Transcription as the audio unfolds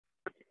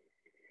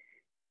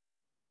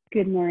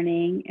Good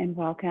morning and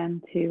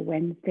welcome to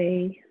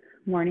Wednesday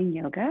morning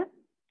yoga.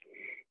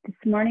 This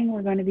morning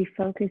we're going to be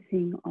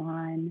focusing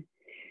on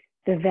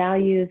the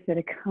values that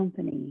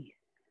accompany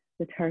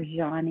the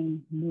Tarjani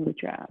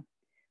Mudra,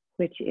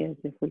 which is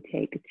if we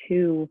take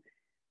two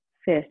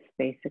fists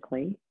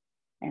basically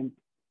and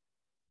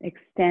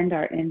extend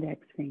our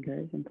index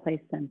fingers and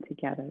place them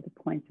together,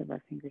 the points of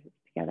our fingers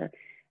together,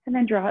 and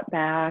then draw it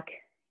back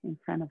in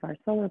front of our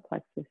solar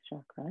plexus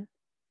chakra,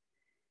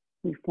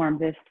 we form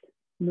this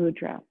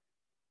mudra.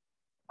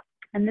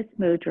 And this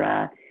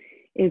mudra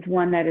is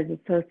one that is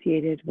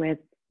associated with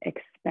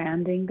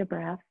expanding the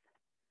breath,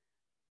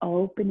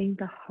 opening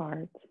the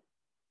heart,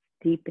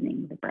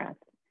 deepening the breath.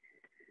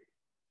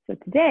 So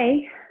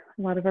today,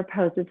 a lot of our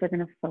poses are going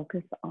to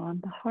focus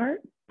on the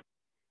heart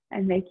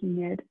and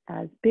making it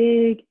as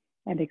big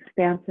and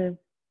expansive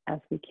as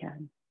we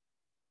can.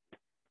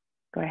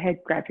 Go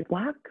ahead, grab your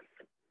blocks,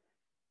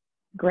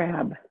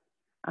 grab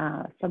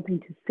something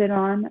to sit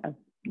on, a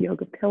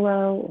yoga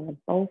pillow or a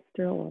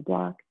bolster or a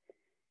block,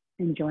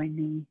 and join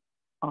me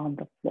on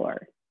the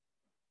floor.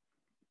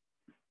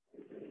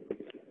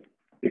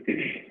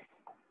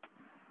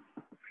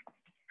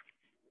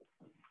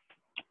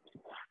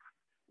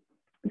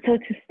 So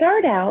to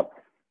start out,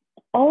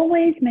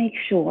 always make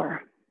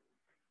sure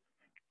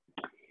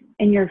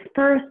in your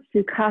first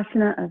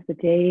Sukhasana of the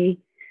day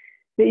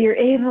that you're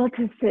able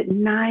to sit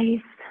nice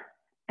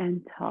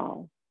and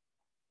tall.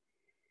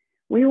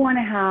 We want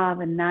to have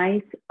a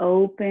nice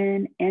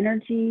open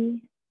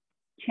energy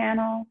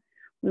channel.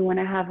 We want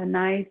to have a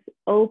nice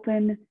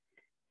open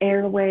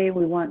airway.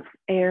 We want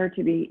air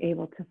to be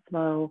able to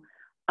flow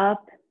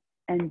up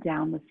and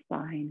down the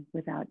spine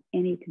without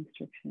any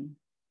constriction.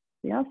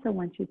 We also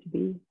want you to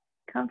be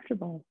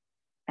comfortable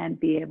and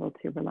be able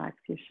to relax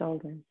your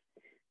shoulders.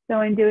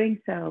 So in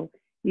doing so,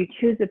 you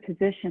choose a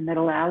position that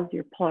allows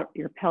your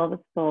pelvis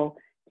bowl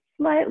to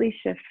slightly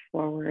shift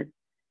forward,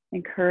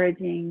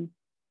 encouraging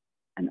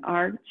an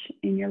arch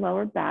in your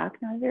lower back,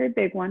 not a very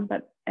big one,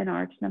 but an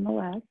arch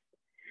nonetheless.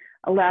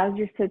 Allows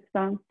your sits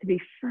bones to be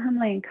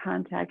firmly in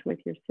contact with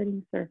your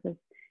sitting surface,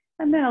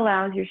 and then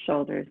allows your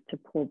shoulders to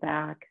pull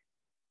back,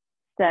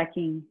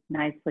 stacking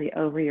nicely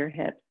over your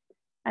hips,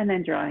 and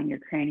then drawing your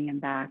cranium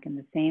back in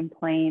the same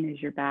plane as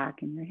your back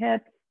and your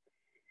hips,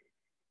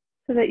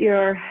 so that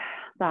your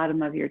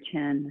bottom of your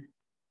chin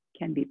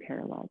can be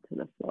parallel to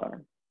the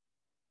floor.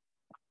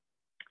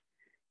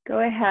 Go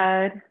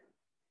ahead,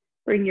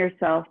 bring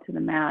yourself to the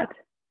mat,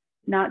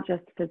 not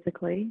just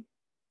physically,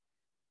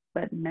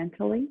 but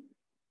mentally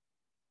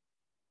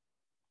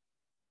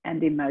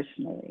and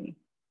emotionally.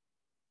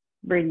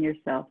 Bring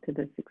yourself to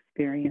this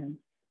experience.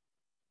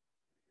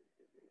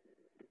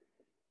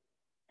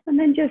 And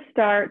then just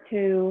start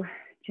to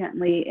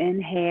gently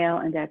inhale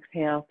and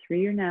exhale through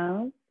your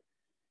nose.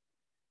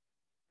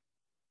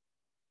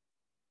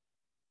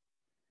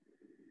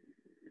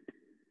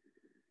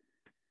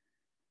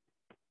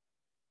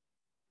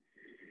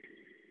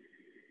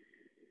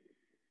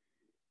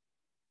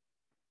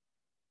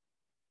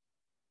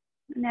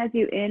 And as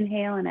you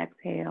inhale and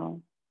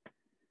exhale,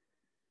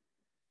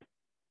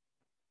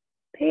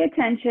 pay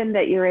attention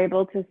that you're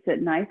able to sit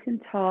nice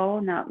and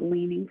tall, not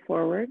leaning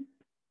forward,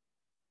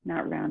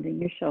 not rounding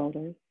your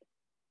shoulders,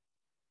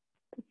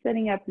 but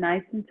sitting up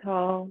nice and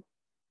tall,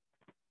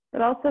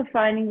 but also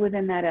finding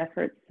within that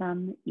effort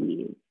some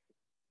ease.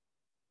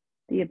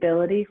 The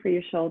ability for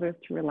your shoulders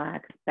to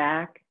relax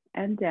back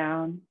and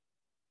down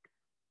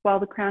while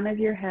the crown of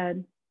your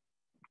head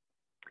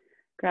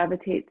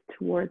gravitates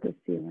toward the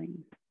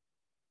ceiling.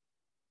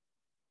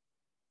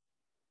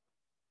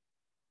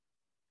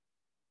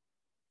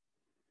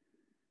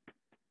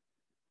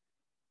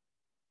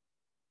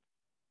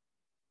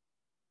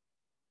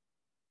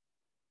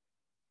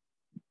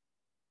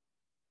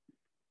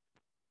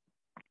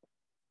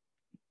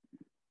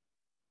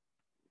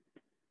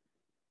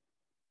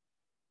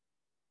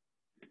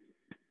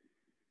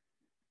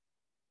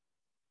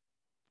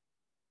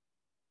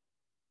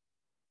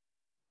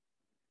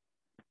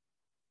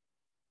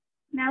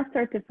 Now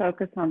start to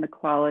focus on the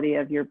quality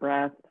of your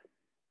breath.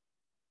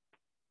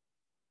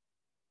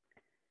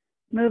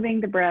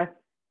 Moving the breath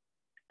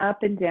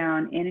up and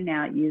down, in and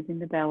out, using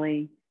the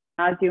belly.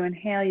 As you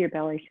inhale, your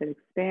belly should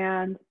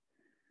expand.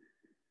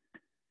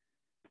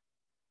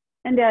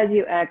 And as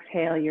you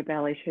exhale, your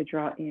belly should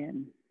draw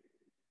in.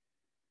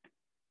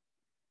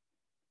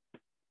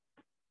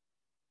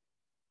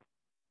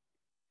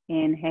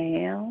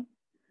 Inhale.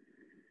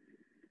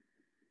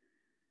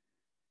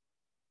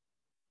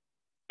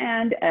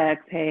 And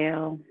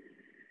exhale.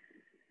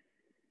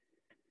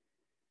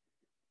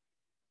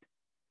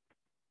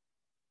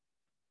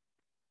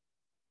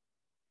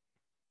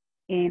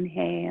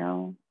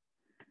 Inhale.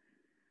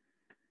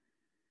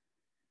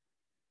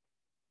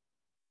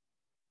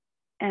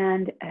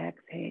 And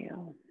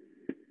exhale.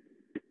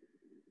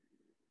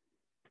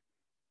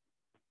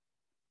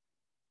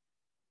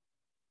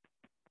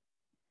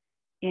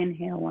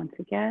 Inhale once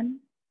again.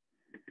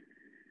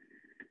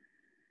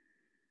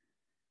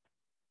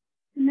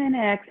 And then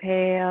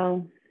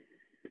exhale.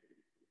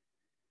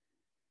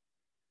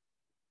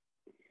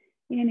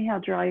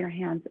 Inhale, draw your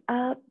hands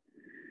up.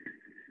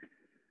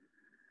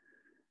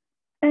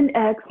 And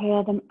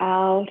exhale them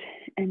out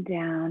and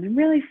down. And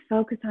really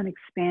focus on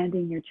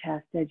expanding your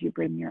chest as you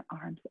bring your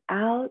arms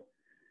out.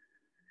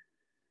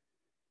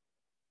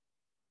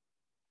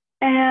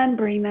 And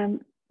bring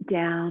them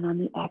down on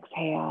the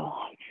exhale.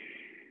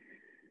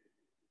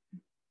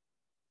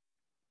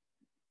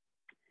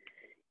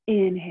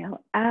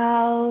 Inhale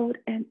out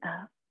and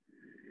up.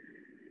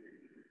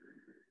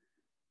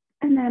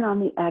 And then on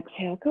the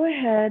exhale, go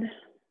ahead,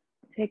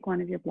 take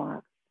one of your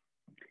blocks.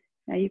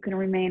 Now you can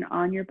remain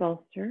on your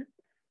bolster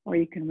or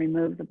you can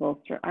remove the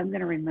bolster. I'm going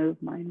to remove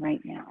mine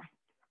right now.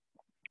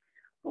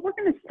 But we're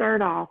going to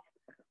start off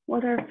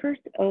with our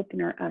first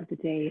opener of the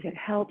day that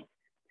helps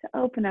to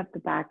open up the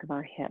back of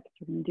our hips.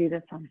 We're going to do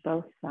this on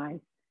both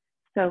sides.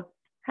 So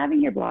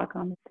having your block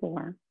on the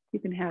floor, you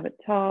can have it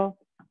tall,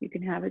 you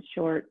can have it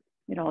short.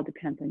 It all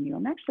depends on you.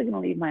 I'm actually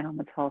going to leave mine on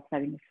the tall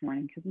setting this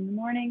morning because in the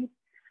mornings,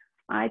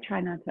 I try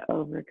not to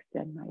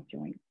overextend my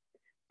joints.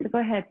 So go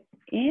ahead,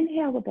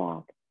 inhale the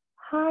block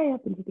high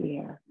up into the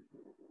air.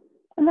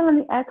 And then on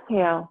the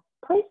exhale,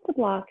 place the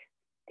block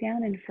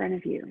down in front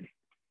of you.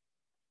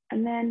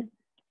 And then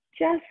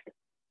just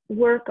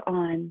work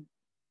on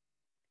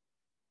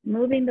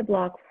moving the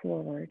block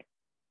forward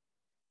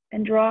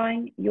and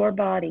drawing your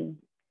body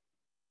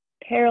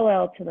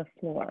parallel to the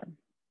floor.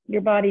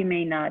 Your body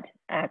may not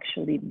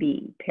actually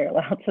be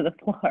parallel to the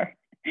floor,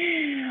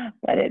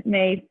 but it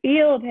may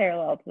feel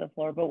parallel to the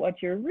floor. But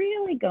what you're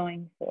really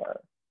going for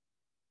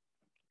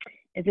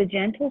is a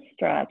gentle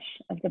stretch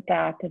of the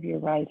back of your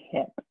right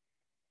hip.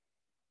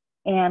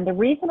 And the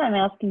reason I'm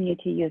asking you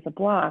to use a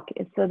block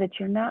is so that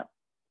you're not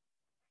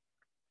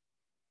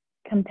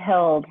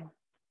compelled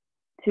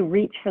to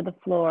reach for the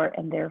floor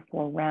and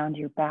therefore round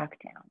your back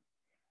down.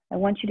 I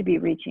want you to be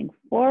reaching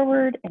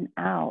forward and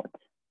out,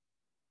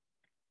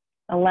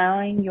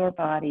 allowing your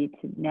body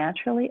to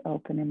naturally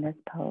open in this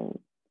pose,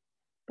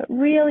 but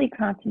really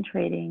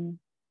concentrating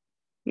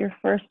your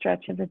first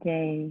stretch of the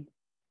day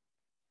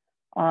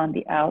on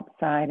the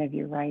outside of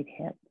your right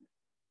hip.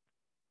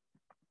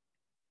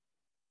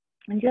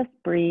 And just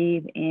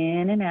breathe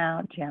in and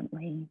out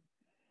gently.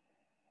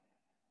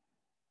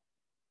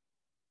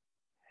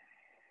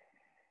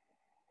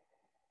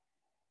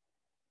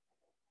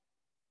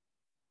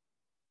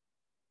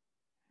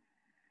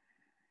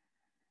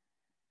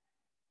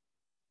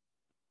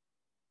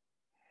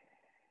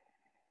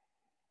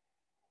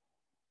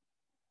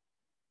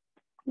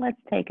 Let's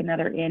take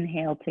another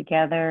inhale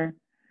together.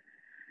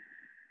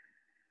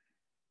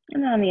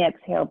 And on the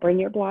exhale, bring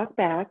your block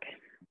back.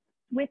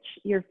 Switch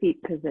your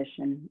feet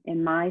position.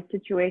 In my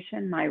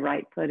situation, my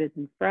right foot is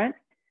in front.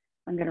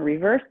 I'm going to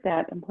reverse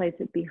that and place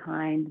it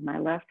behind my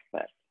left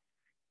foot.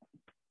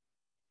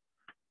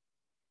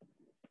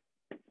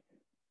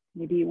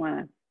 Maybe you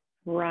want to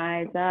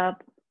rise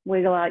up,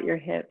 wiggle out your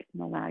hips,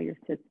 and allow your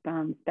sits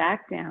bones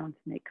back down to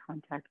make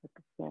contact with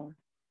the floor.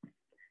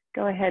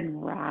 Go ahead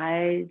and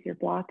rise your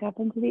block up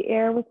into the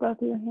air with both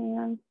of your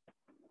hands.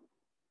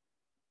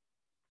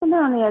 And then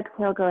on the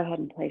exhale, go ahead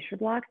and place your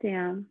block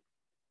down.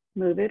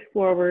 Move it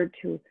forward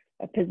to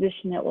a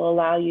position that will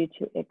allow you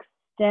to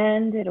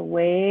extend it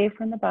away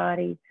from the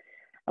body,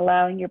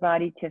 allowing your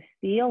body to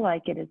feel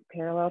like it is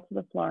parallel to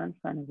the floor in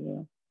front of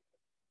you,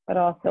 but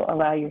also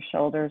allow your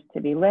shoulders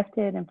to be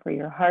lifted and for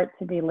your heart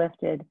to be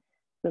lifted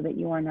so that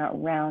you are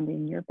not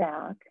rounding your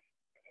back.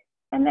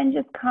 And then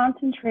just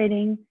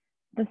concentrating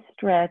the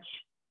stretch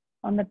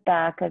on the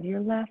back of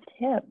your left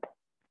hip.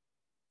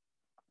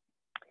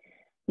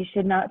 You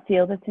should not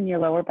feel this in your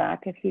lower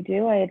back. If you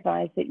do, I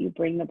advise that you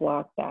bring the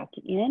block back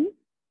in,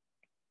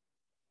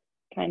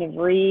 kind of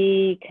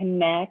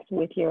reconnect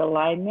with your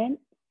alignment.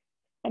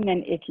 And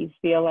then if you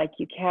feel like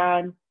you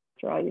can,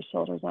 draw your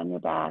shoulders on your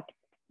back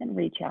and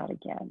reach out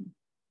again.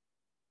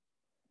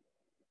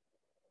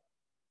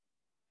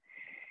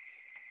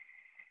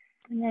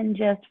 And then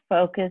just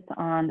focus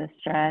on the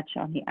stretch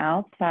on the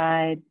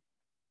outside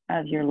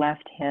of your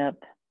left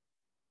hip.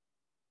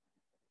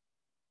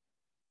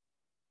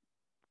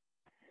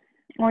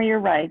 Or your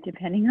right,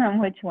 depending on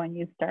which one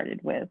you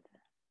started with.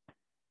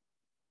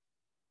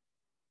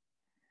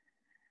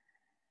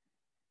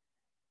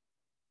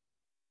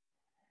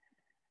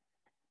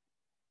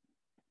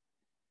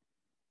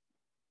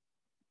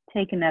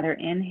 Take another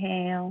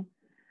inhale.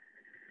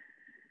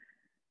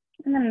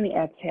 And then on the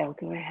exhale,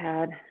 go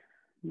ahead,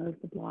 move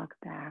the block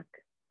back.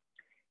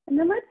 And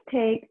then let's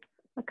take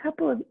a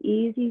couple of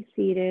easy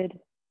seated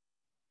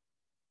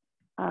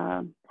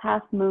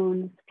half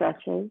moon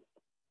stretches.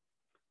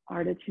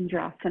 Ardha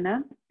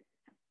Chandrasana,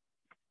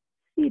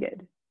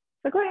 seated.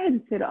 So go ahead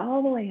and sit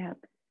all the way up.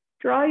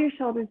 Draw your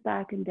shoulders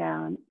back and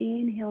down,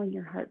 inhaling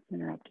your heart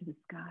center up to the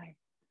sky.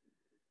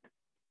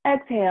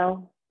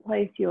 Exhale,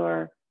 place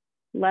your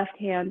left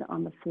hand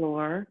on the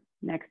floor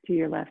next to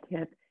your left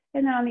hip.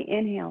 And then on the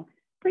inhale,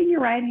 bring your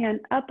right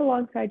hand up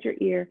alongside your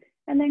ear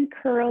and then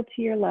curl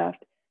to your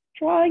left,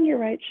 drawing your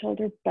right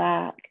shoulder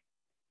back.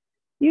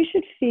 You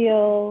should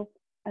feel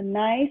a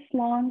nice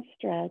long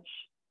stretch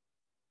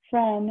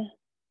from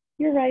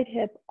your right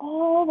hip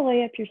all the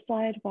way up your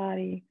side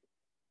body,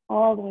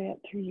 all the way up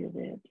through your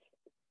ribs.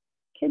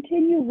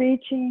 Continue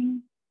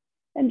reaching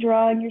and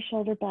drawing your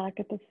shoulder back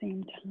at the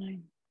same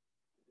time.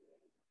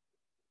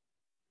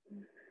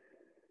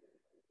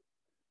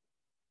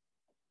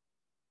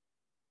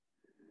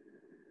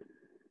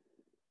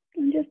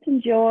 And just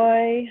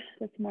enjoy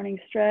this morning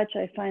stretch.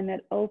 I find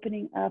that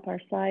opening up our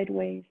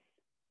sideways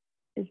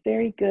is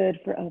very good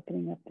for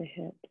opening up the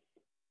hips.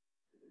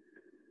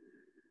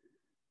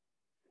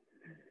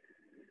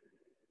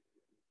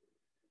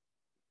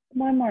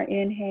 One more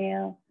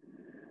inhale.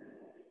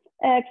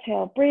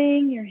 Exhale,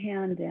 bring your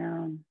hand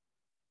down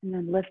and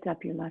then lift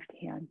up your left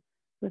hand,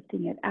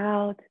 lifting it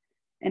out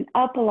and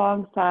up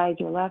alongside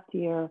your left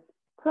ear,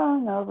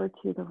 curling over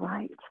to the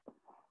right,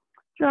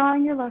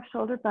 drawing your left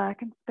shoulder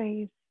back in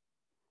space.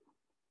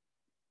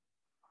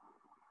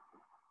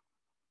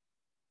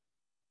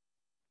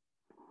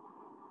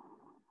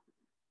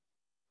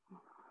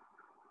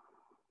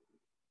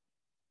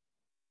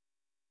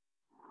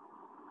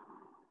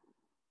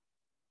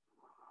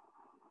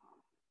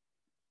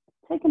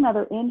 Take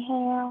another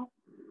inhale,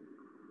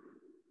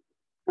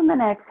 and then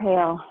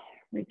exhale,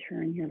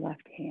 return your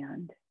left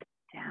hand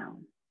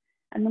down.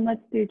 And then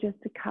let's do just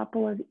a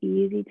couple of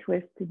easy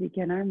twists to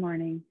begin our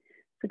morning.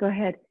 So go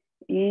ahead,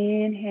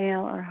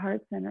 inhale our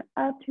heart center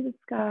up to the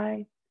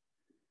sky,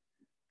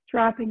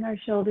 dropping our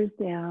shoulders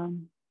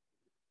down.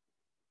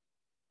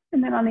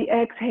 And then on the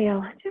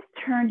exhale, just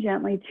turn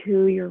gently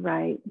to your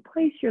right.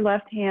 Place your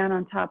left hand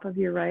on top of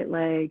your right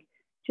leg.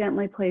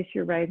 Gently place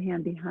your right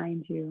hand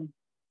behind you.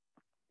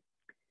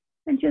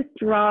 And just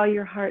draw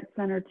your heart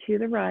center to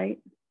the right.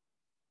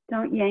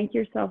 Don't yank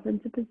yourself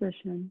into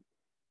position.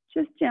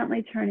 Just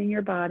gently turning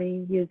your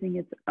body using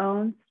its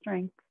own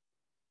strength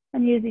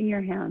and using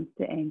your hands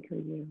to anchor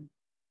you.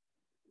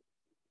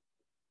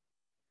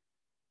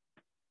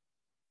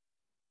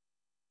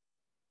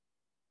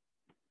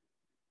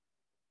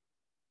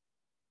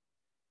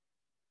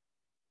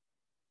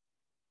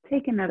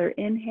 Take another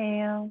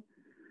inhale.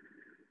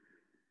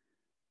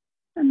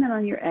 And then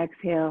on your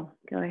exhale,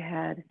 go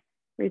ahead.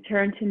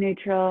 Return to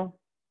neutral.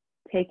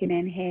 Take an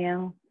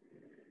inhale.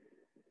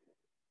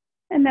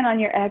 And then on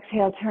your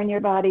exhale, turn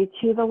your body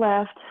to the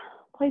left,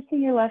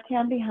 placing your left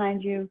hand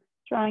behind you,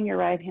 drawing your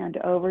right hand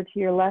over to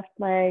your left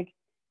leg,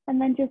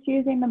 and then just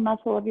using the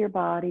muscles of your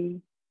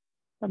body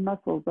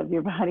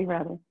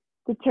rather,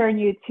 to turn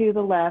you to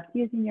the left,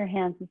 using your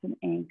hands as an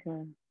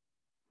anchor.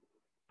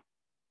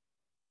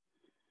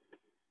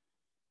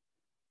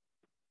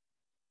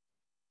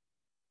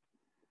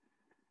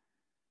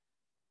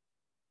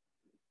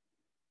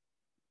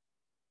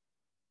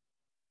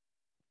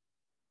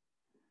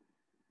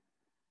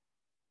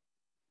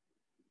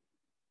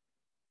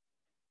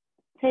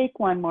 Take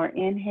one more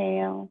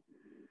inhale.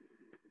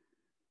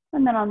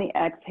 And then on the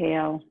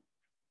exhale,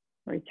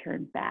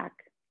 return back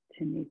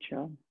to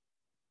neutral.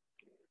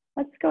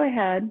 Let's go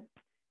ahead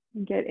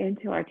and get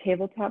into our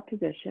tabletop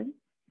position.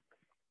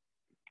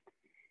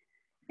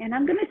 And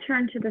I'm going to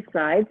turn to the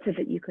side so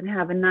that you can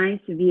have a nice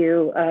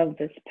view of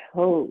this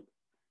pose.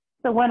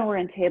 So when we're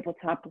in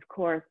tabletop, of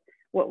course,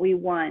 what we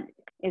want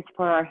is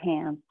for our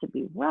hands to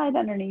be right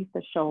underneath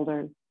the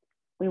shoulders.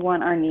 We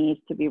want our knees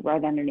to be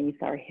right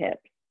underneath our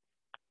hips.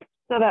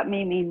 So that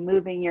may mean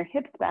moving your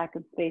hips back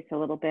in space a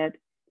little bit,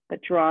 but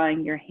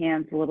drawing your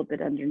hands a little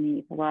bit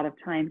underneath. A lot of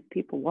times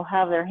people will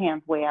have their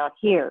hands way out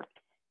here,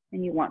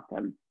 and you want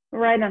them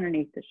right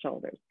underneath the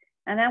shoulders.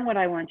 And then what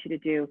I want you to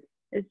do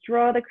is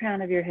draw the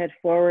crown of your head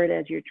forward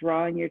as you're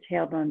drawing your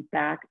tailbone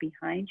back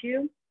behind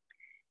you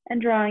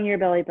and drawing your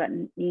belly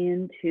button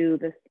into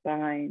the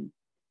spine.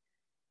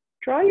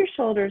 Draw your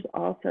shoulders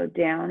also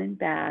down and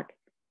back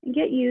and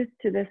get used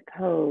to this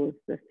pose,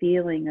 the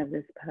feeling of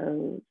this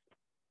pose.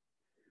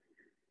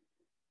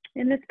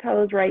 In this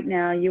pose right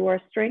now, you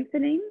are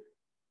strengthening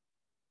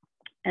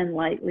and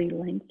lightly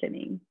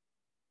lengthening.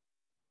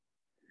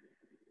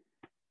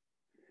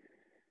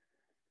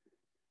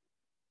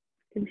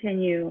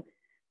 Continue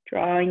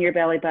drawing your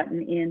belly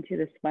button into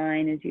the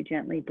spine as you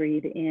gently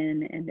breathe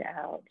in and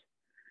out.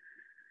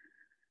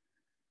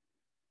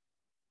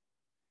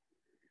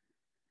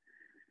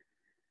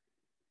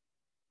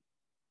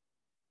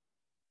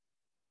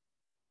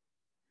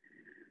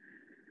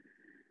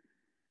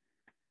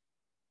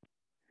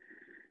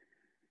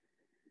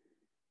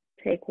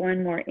 Take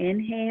one more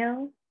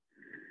inhale.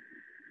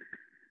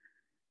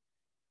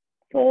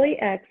 Fully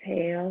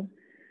exhale.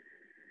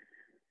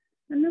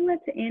 And then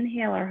let's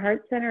inhale our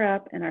heart center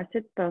up and our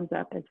sit bones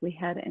up as we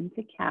head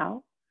into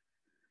cow.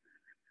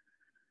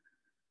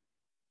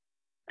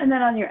 And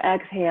then on your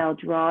exhale,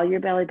 draw your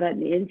belly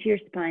button into your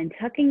spine,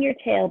 tucking your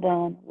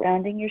tailbone,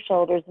 rounding your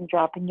shoulders, and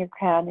dropping your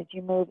crown as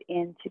you move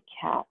into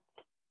cat.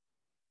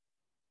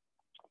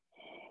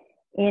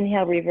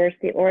 Inhale, reverse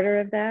the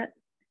order of that,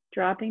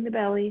 dropping the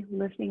belly,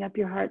 lifting up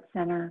your heart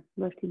center,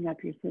 lifting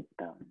up your sit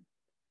bone.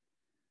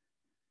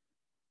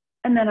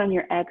 And then on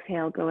your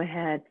exhale, go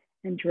ahead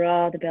and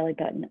draw the belly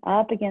button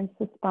up against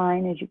the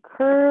spine as you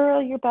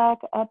curl your back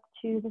up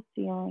to the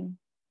ceiling.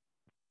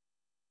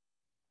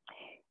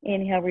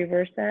 Inhale,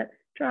 reverse that,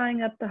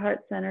 drawing up the heart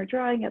center,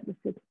 drawing up the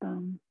sits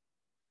bone.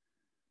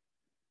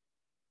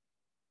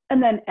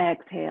 And then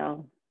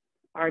exhale,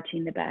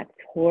 arching the back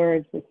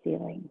towards the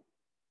ceiling.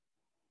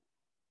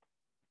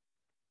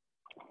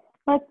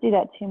 Let's do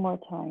that 2 more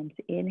times.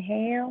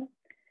 Inhale,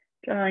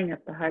 drawing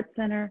up the heart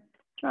center,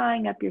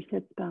 drawing up your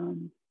sits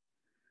bones.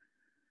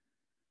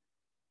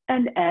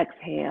 And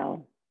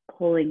exhale,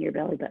 pulling your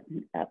belly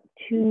button up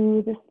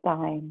to the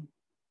spine.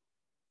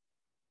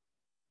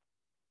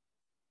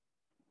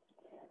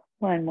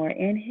 One more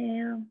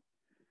inhale.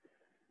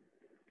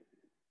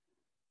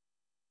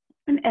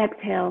 And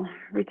exhale,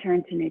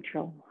 return to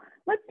neutral.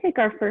 Let's take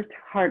our first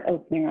heart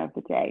opener of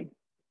the day.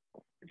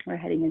 We're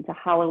heading into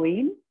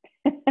Halloween.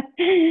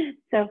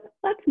 So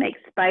let's make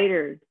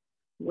spiders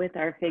with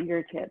our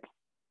fingertips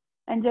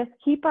and just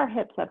keep our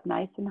hips up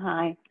nice and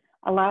high.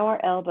 Allow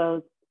our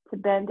elbows to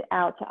bend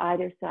out to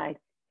either side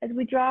as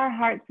we draw our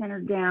heart center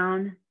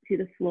down to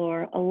the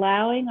floor,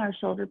 allowing our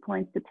shoulder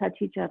points to touch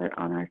each other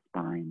on our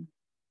spine.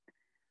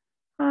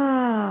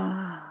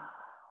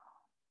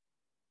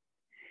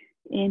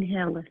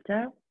 Inhale, lift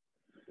up.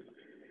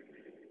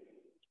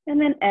 And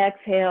then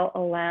exhale,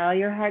 allow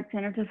your heart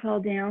center to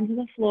fall down to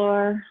the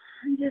floor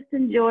and just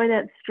enjoy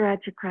that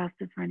stretch across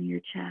the front of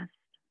your chest.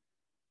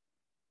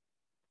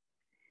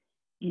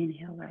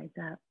 Inhale, rise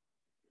up.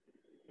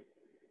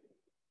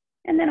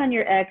 And then on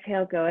your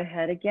exhale, go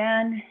ahead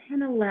again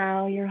and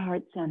allow your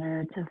heart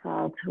center to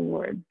fall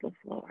towards the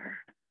floor.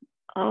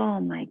 Oh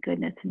my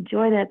goodness,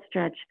 enjoy that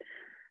stretch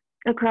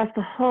across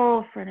the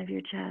whole front of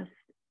your chest.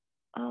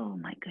 Oh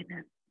my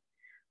goodness.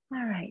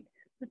 All right,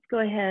 let's go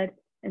ahead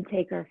and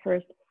take our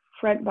first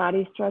front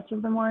body stretch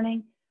of the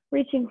morning,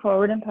 reaching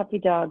forward in puppy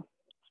dog,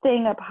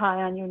 staying up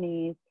high on your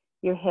knees.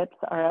 Your hips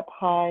are up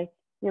high.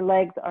 Your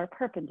legs are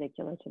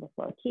perpendicular to the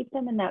floor. Keep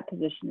them in that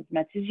position as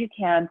much as you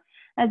can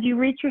as you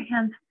reach your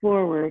hands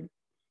forward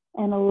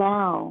and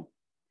allow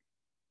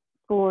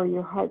for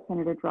your heart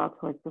center to draw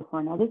towards the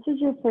floor. Now, this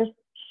is your first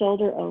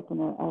shoulder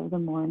opener of the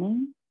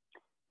morning.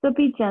 So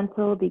be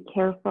gentle, be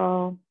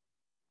careful.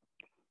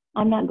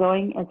 I'm not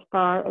going as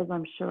far as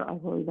I'm sure I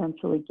will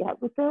eventually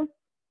get with this.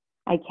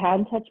 I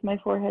can touch my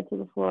forehead to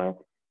the floor,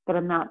 but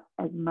I'm not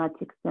as much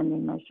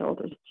extending my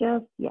shoulders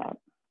just yet.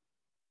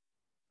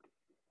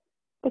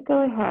 But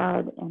go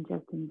ahead and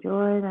just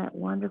enjoy that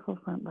wonderful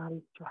front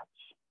body stretch.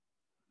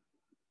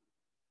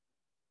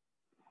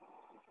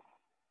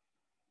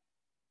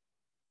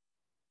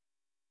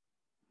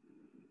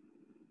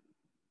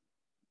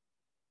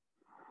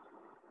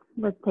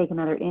 Let's take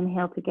another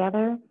inhale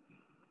together.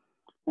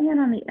 And then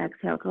on the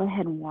exhale, go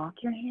ahead and walk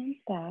your hands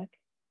back.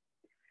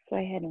 Go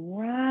ahead and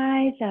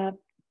rise up.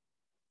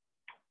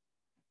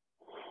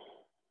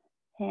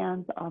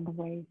 Hands on the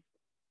waist.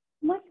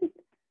 Let's just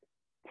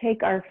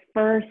take our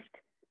first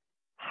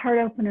heart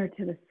opener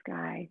to the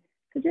sky.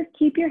 So just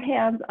keep your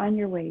hands on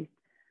your waist.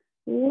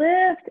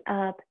 Lift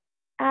up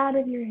out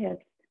of your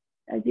hips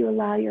as you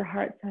allow your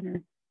heart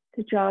center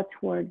to draw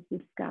towards the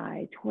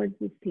sky, towards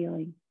the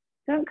ceiling.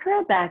 Don't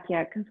curl back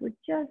yet because we're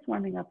just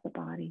warming up the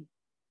body.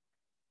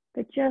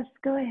 But just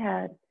go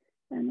ahead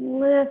and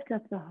lift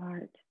up the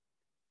heart.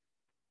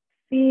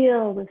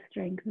 Feel the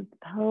strength of the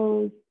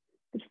pose,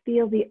 but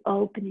feel the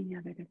opening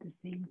of it at the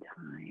same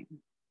time.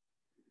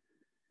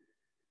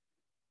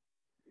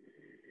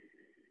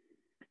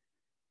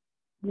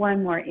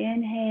 One more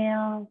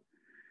inhale.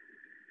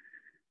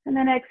 And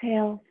then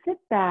exhale, sit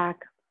back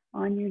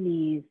on your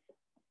knees.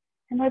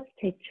 And let's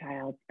take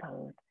child's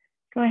pose.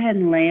 Go ahead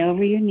and lay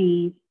over your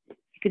knees.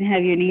 You can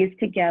have your knees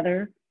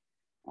together,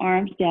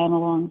 arms down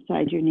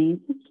alongside your knees.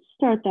 Let's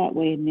start that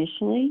way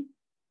initially.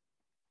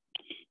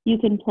 You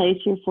can place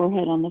your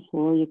forehead on the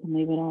floor. You can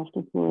leave it off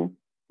the floor.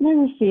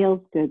 Whatever feels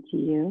good to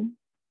you.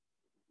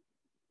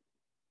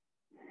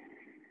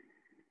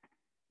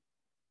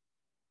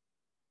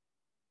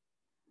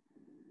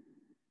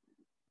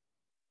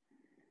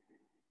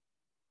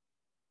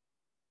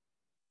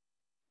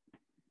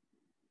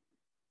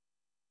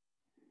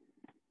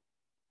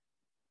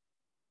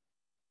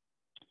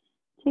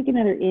 Take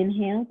another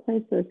inhale.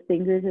 Place those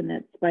fingers in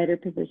that spider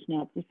position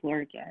off the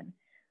floor again.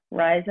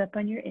 Rise up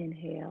on your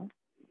inhale.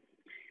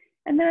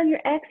 And then on your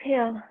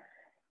exhale,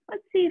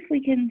 let's see if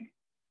we can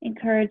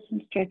encourage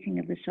some stretching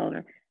of the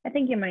shoulder. I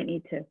think you might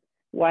need to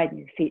widen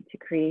your feet to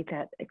create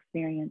that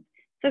experience.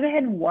 So go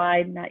ahead and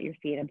widen, not your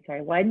feet, I'm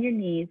sorry, widen your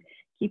knees,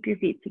 keep your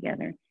feet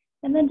together,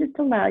 and then just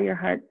allow your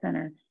heart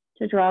center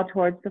to draw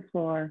towards the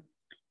floor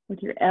with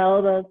your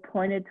elbows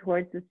pointed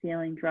towards the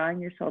ceiling, drawing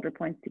your shoulder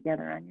points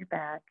together on your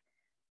back.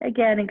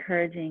 Again,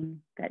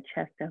 encouraging that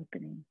chest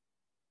opening.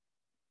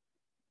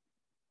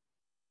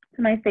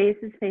 So my face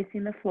is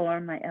facing the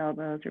floor, my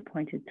elbows are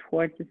pointed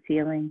towards the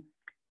ceiling.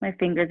 My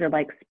fingers are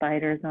like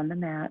spiders on the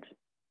mat.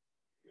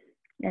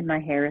 And my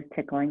hair is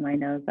tickling my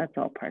nose. That's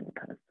all part of the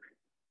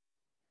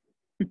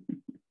pose.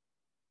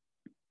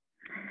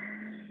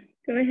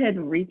 Go ahead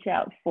and reach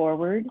out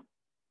forward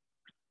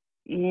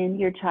in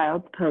your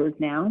child's pose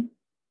now.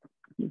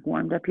 You've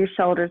warmed up your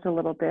shoulders a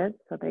little bit,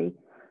 so they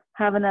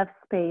have enough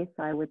space,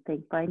 I would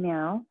think by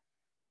now,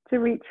 to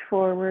reach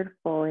forward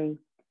fully.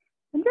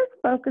 And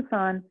just focus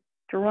on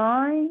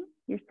drawing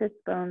your sits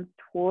bones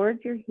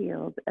towards your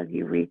heels as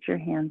you reach your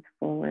hands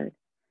forward.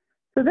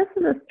 So this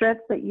is a stretch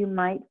that you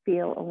might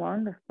feel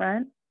along the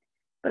front,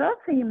 but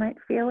also you might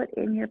feel it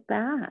in your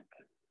back.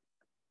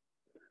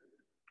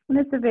 And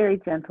it's a very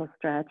gentle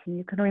stretch. And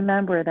you can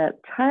remember that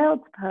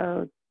child's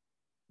pose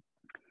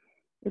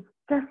is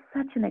just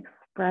such an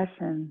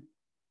expression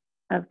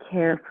of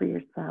care for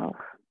yourself.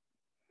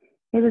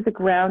 It is a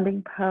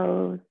grounding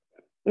pose.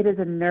 It is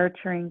a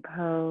nurturing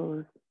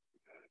pose.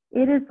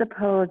 It is the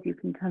pose you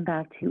can come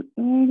back to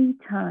any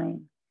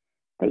time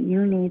that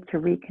you need to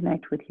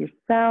reconnect with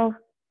yourself,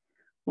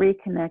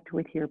 reconnect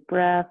with your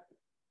breath,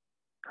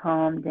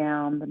 calm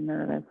down the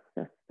nervous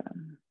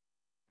system.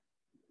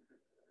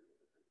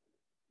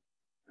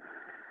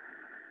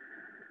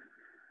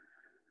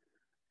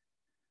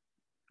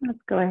 Let's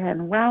go ahead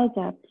and rise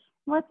up.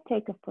 Let's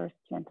take a first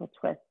gentle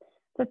twist.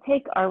 So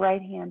take our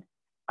right hand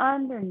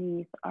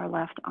underneath our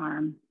left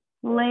arm,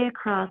 lay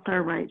across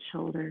our right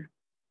shoulder,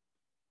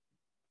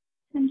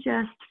 and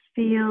just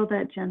feel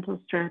that gentle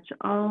stretch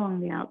all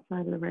along the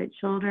outside of the right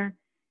shoulder.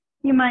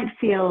 You might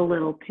feel a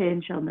little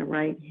pinch on the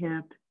right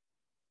hip,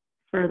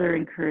 further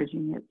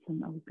encouraging it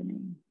some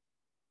opening.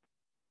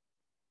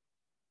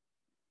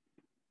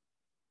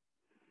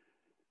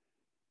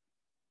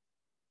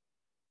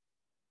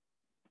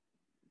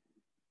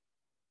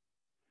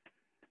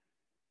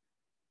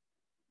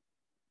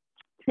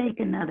 Take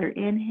another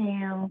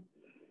inhale.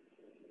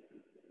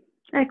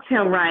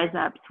 Exhale, rise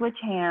up, switch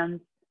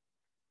hands.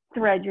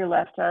 Thread your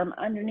left arm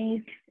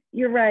underneath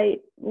your right,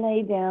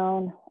 lay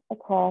down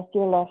across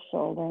your left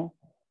shoulder,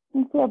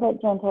 and feel that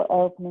gentle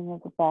opening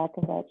of the back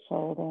of that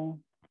shoulder.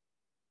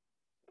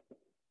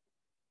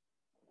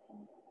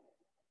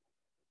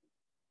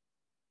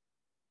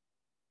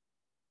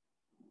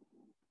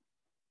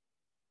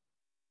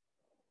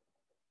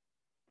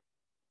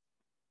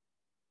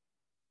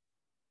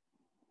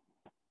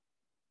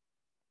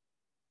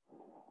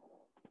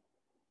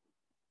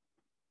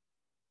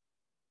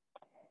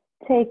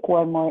 Take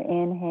one more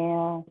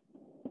inhale.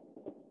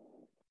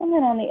 And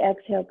then on the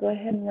exhale, go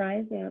ahead and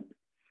rise up,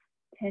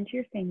 tense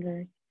your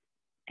fingers,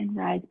 and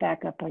rise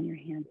back up on your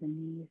hands and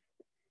knees.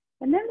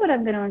 And then what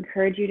I'm going to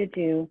encourage you to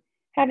do,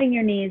 having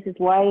your knees as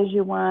wide as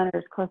you want or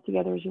as close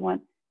together as you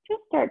want,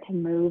 just start to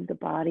move the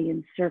body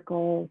in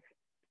circles.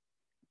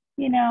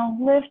 You know,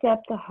 lift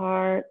up the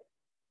heart,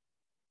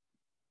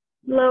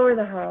 lower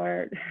the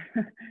heart,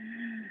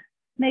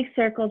 make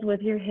circles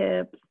with your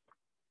hips.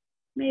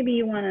 Maybe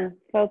you want to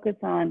focus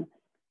on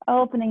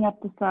opening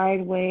up the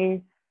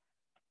sideways.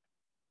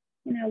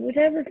 You know,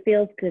 whatever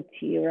feels good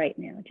to you right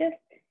now. Just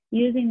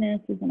using this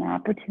as an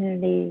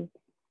opportunity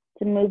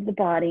to move the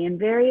body in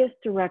various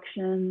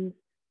directions.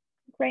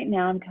 Right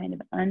now, I'm kind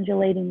of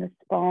undulating the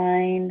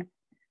spine.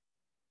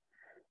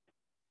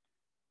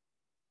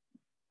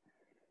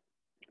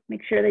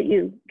 Make sure that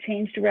you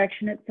change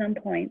direction at some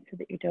point so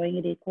that you're doing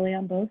it equally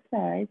on both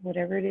sides,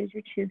 whatever it is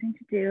you're choosing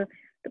to do.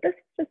 But this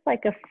is just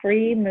like a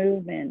free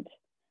movement.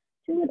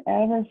 Do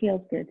whatever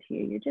feels good to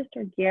you. You're just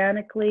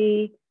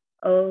organically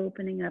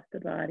opening up the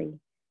body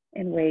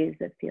in ways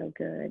that feel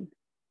good.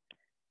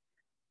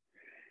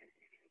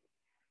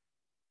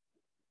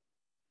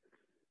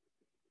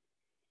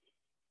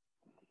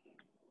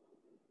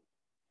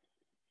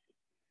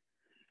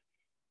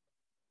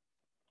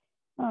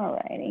 All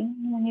righty.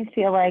 When you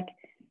feel like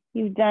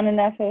you've done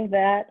enough of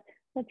that,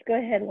 let's go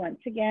ahead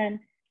once again,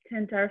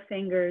 tent our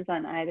fingers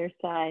on either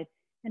side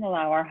and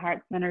allow our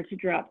heart center to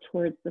drop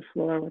towards the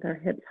floor with our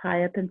hips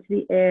high up into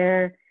the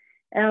air,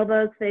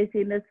 elbows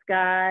facing the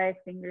sky,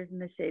 fingers in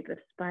the shape of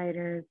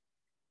spiders.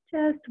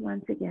 Just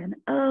once again,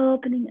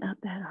 opening up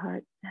that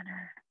heart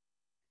center.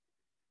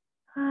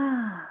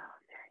 Ah,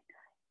 very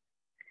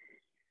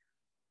nice.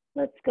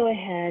 Let's go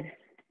ahead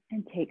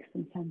and take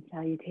some sun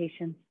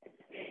salutations.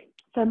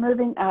 So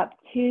moving up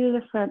to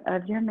the front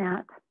of your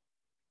mat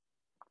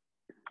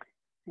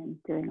and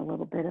doing a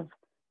little bit of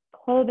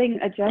clothing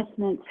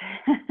adjustments.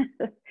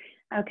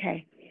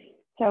 Okay,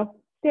 so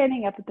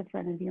standing up at the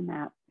front of your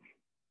mat.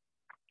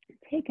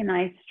 Take a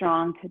nice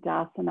strong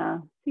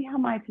Tadasana. See how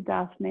my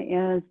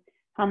Tadasana is,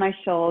 how my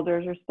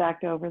shoulders are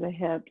stacked over the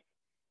hips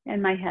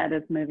and my head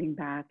is moving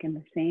back in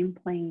the same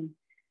plane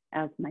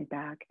as my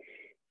back.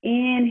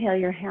 Inhale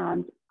your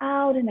hands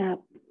out and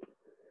up.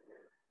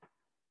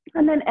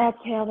 And then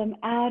exhale them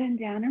out and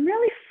down and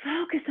really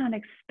focus on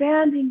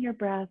expanding your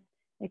breath,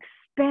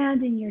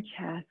 expanding your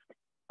chest,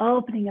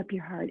 opening up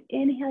your heart.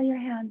 Inhale your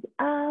hands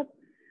up.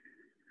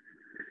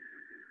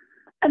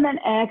 And then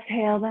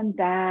exhale them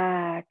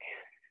back,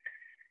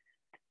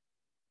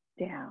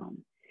 down.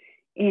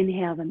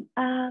 Inhale them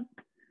up.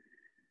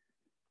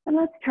 And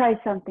let's try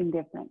something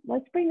different.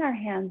 Let's bring our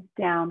hands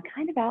down,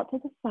 kind of out to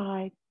the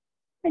side,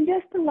 and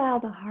just allow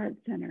the heart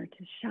center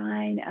to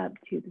shine up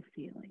to the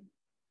ceiling.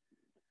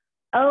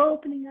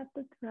 Opening up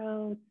the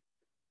throat,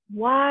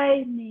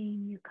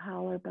 widening your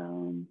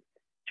collarbones,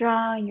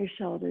 drawing your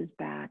shoulders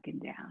back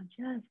and down,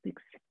 just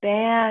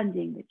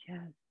expanding the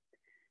chest,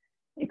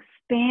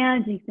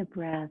 expanding the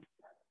breath.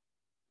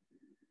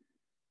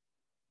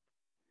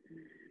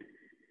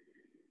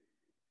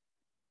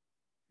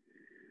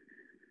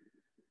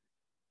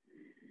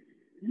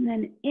 And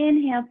then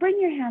inhale, bring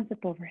your hands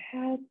up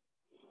overhead.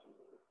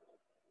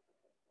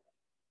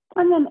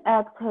 And then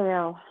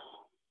exhale.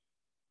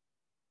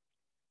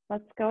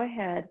 Let's go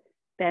ahead,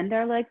 bend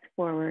our legs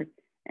forward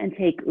and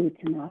take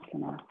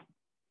Uttanasana.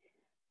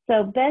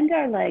 So bend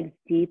our legs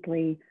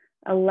deeply,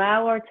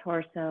 allow our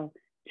torso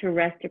to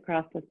rest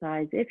across the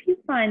sides. If you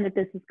find that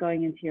this is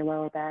going into your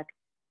lower back,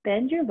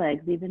 bend your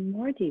legs even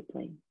more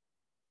deeply.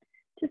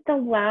 Just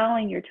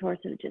allowing your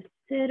torso to just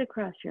sit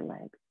across your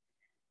legs,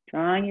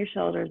 drawing your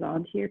shoulders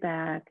onto your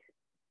back.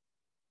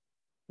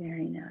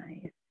 Very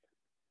nice.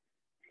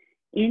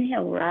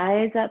 Inhale,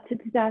 rise up to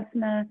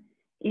Tadasana.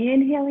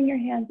 Inhaling your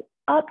hands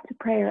up to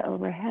prayer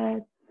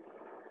overhead.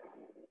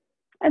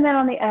 And then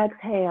on the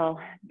exhale,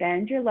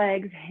 bend your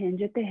legs,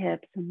 hinge at the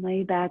hips, and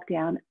lay back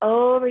down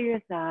over your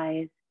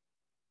thighs,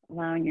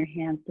 allowing your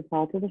hands to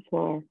fall to the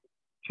floor.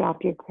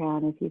 Drop your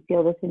crown. If you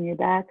feel this in your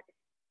back,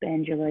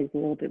 bend your legs a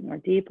little bit more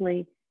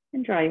deeply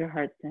and draw your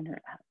heart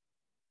center up.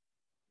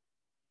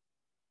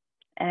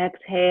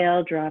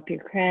 Exhale, drop your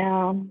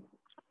crown.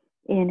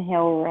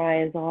 Inhale,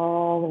 rise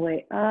all the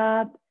way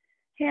up.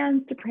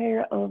 Hands to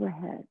prayer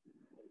overhead.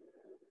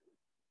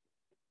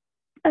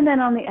 And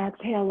then on the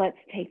exhale, let's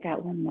take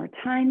that one more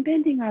time,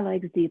 bending our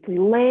legs deeply,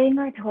 laying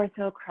our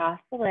torso across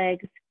the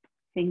legs,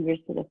 fingers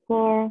to the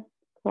floor,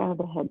 crown of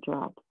the head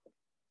drops.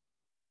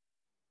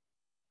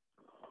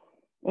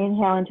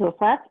 Inhale into a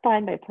flat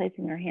spine by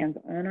placing our hands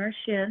on our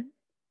shins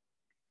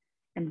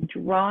and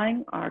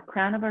drawing our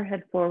crown of our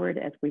head forward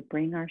as we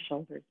bring our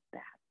shoulders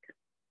back.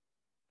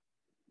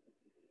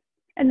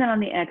 And then on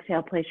the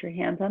exhale, place your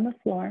hands on the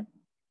floor.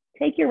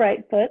 Take your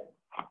right foot,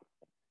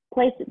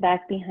 place it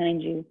back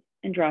behind you,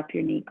 and drop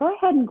your knee. Go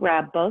ahead and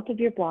grab both of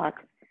your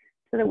blocks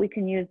so that we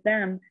can use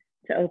them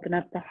to open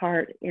up the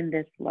heart in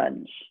this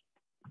lunge.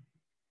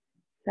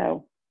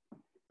 So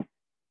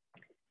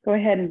go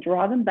ahead and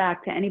draw them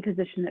back to any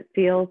position that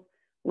feels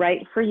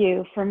right for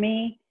you. For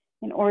me,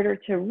 in order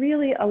to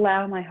really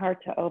allow my heart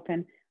to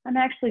open, I'm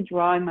actually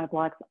drawing my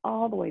blocks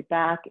all the way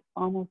back,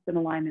 almost in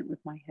alignment with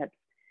my hips.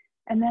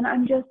 And then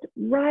I'm just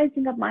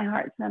rising up my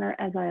heart center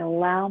as I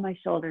allow my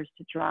shoulders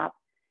to drop.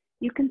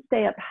 You can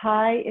stay up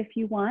high if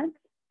you want,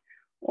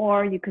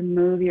 or you can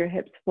move your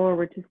hips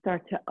forward to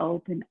start to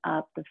open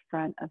up the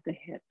front of the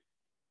hips.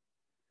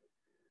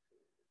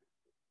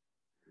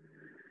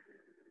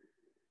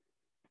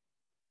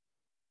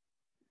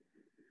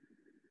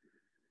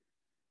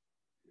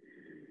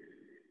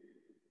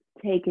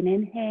 Take an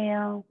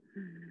inhale.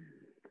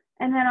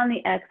 And then on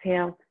the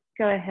exhale,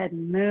 go ahead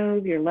and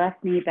move your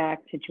left knee back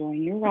to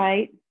join your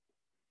right.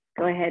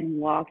 Go ahead and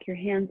walk your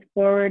hands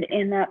forward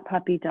in that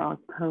puppy dog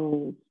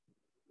pose.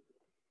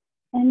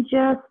 And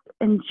just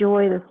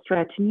enjoy the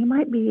stretch. And you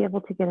might be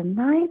able to get a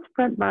nice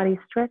front body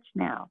stretch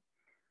now.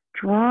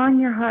 Drawing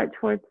your heart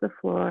towards the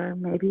floor.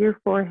 Maybe your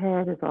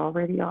forehead is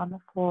already on the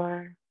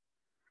floor.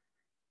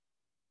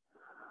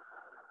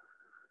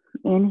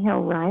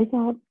 Inhale, rise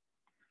up.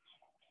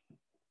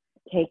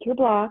 Take your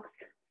blocks.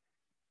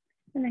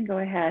 And then go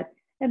ahead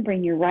and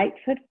bring your right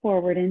foot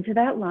forward into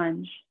that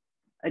lunge.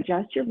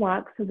 Adjust your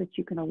blocks so that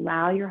you can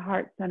allow your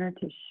heart center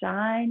to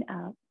shine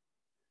up.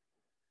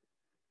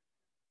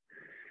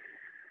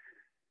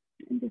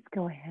 And just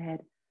go ahead,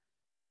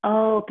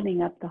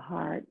 opening up the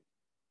heart,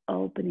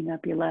 opening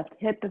up your left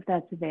hip if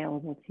that's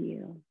available to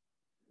you.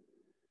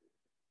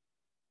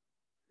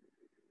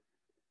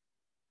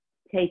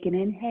 Take an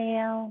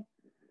inhale,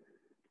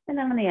 and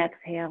then on the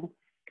exhale,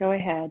 go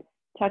ahead,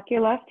 tuck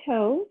your left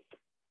toes,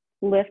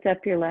 lift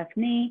up your left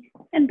knee,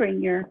 and bring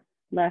your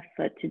left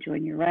foot to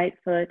join your right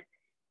foot.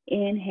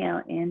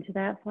 Inhale into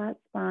that flat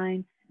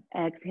spine,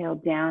 exhale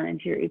down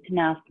into your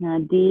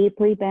Uttanasana,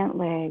 deeply bent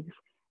legs.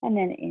 And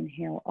then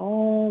inhale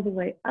all the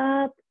way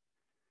up.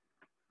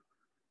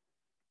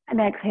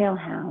 And exhale,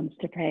 hands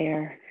to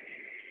prayer.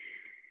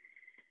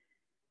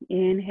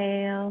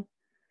 Inhale.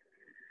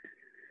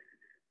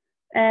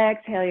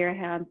 Exhale your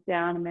hands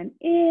down. And then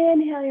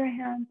inhale your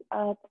hands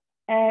up.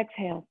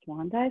 Exhale,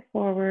 swan dive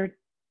forward.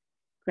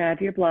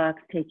 Grab your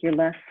blocks. Take your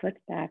left foot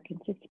back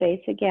into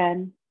space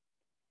again.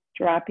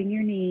 Dropping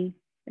your knee.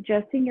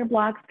 Adjusting your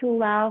blocks to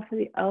allow for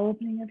the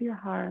opening of your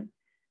heart.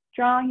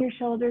 Drawing your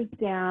shoulders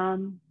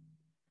down.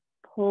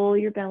 Pull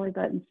your belly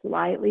button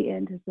slightly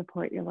in to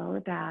support your lower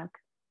back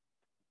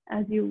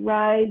as you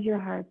rise your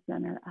heart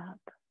center up.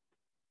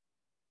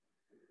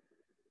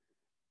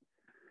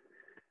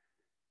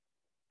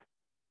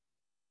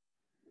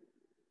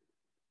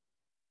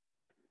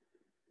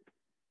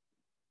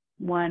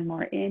 One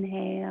more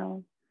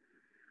inhale.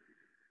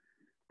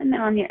 And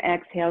then on your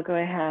exhale, go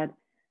ahead.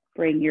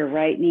 Bring your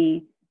right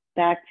knee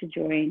back to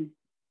join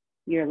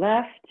your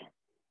left.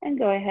 And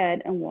go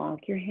ahead and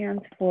walk your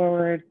hands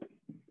forward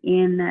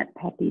in that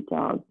puppy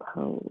dog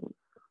pose.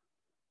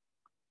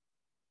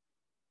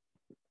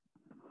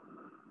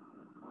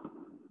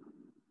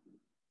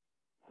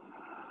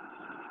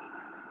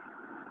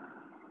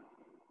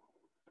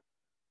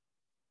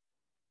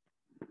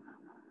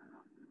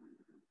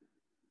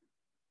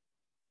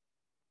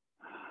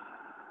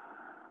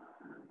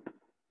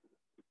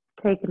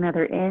 Take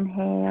another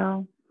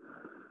inhale.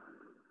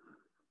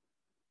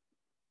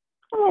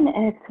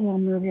 And exhale,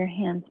 move your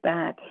hands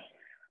back.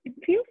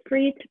 Feel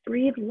free to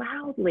breathe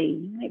loudly.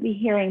 You might be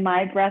hearing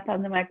my breath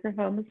on the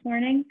microphone this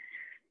morning.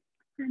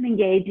 I'm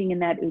engaging in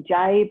that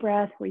Ujjayi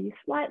breath where you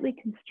slightly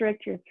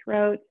constrict your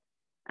throat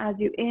as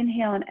you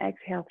inhale and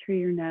exhale through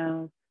your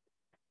nose,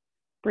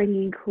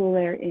 bringing cool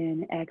air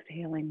in,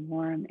 exhaling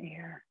warm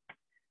air.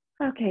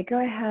 Okay,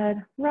 go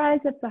ahead. Rise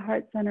up the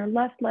heart center.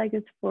 Left leg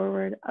is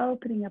forward,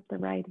 opening up the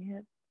right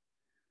hip.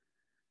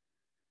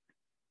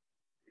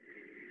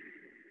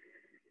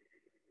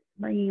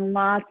 Bringing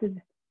lots of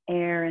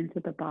air into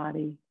the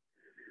body.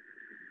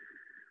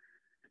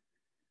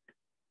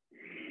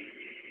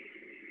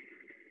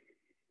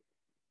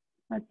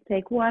 Let's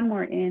take one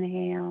more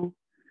inhale.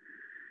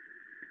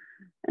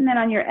 And then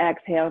on your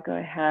exhale, go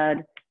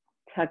ahead,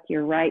 tuck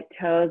your right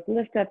toes,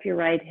 lift up your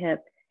right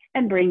hip,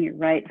 and bring your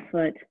right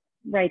foot,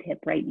 right hip,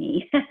 right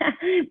knee.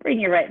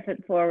 Bring your right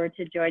foot forward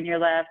to join your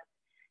left.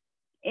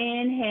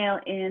 Inhale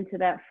into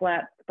that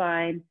flat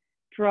spine,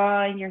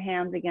 drawing your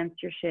hands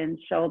against your shins,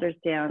 shoulders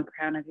down,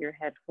 crown of your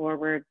head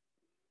forward.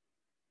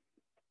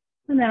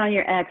 And then on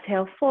your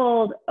exhale,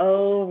 fold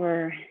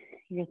over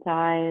your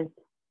thighs,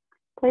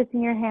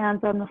 placing your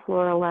hands on the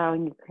floor,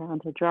 allowing your crown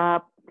to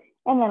drop.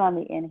 And then on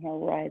the inhale,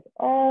 rise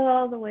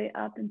all the way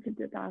up into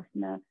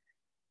Tadasana,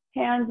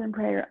 hands in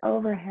prayer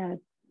overhead.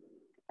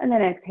 And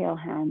then exhale,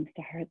 hands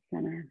to heart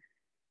center.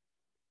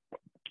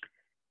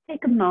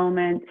 Take a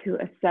moment to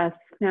assess,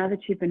 now that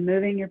you've been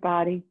moving your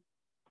body,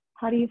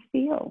 how do you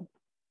feel?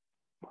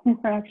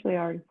 We're actually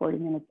already 40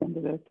 minutes into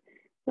this.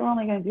 So we're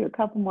only going to do a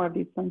couple more of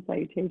these sun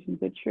salutations.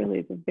 It truly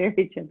is a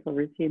very gentle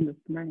routine this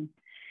morning.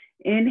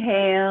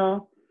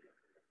 Inhale.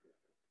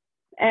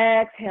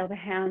 Exhale the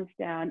hands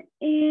down.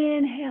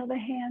 Inhale the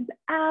hands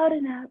out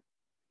and up.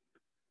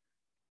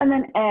 And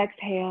then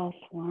exhale,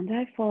 swan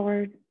dive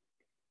forward.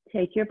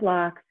 Take your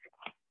blocks.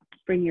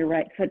 Bring your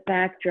right foot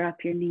back,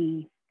 drop your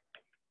knee.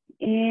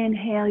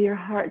 Inhale your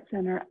heart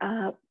center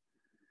up.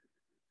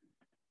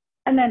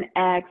 And then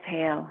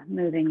exhale,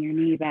 moving your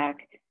knee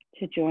back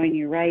to join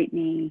your right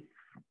knee.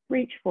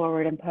 Reach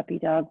forward in puppy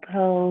dog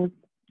pose.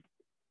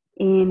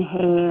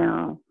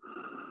 Inhale.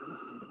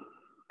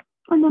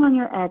 And then on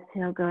your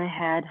exhale, go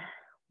ahead,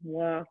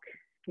 walk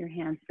your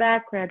hands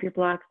back, grab your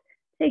blocks,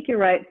 take your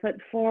right foot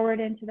forward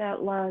into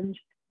that lunge,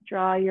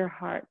 draw your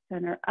heart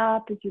center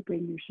up as you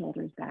bring your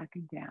shoulders back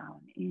and down.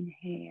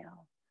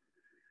 Inhale.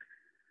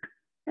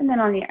 And then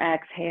on your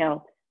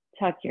exhale,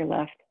 tuck your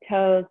left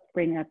toes,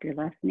 bring up your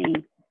left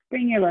knee,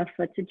 bring your left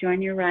foot to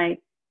join your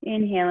right.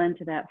 Inhale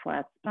into that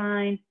flat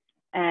spine,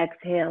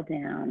 exhale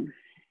down.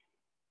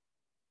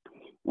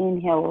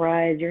 Inhale,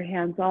 rise your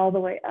hands all the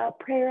way up,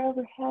 prayer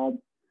overhead.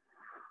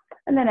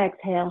 And then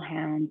exhale,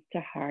 hands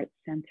to heart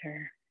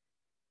center.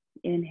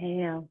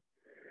 Inhale.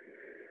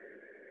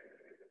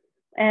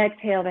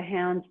 Exhale the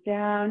hands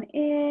down.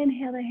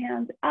 Inhale the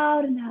hands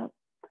out and up.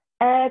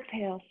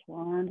 Exhale,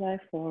 swan dive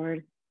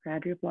forward.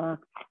 Grab your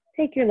blocks.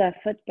 Take your left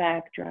foot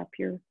back. Drop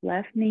your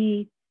left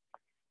knee.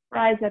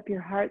 Rise up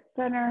your heart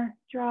center,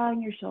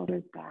 drawing your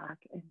shoulders back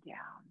and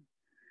down.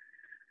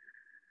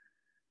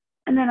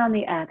 And then on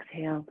the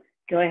exhale,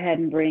 go ahead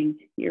and bring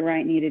your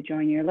right knee to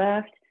join your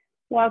left.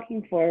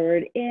 Walking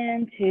forward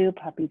into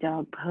puppy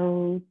dog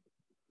pose.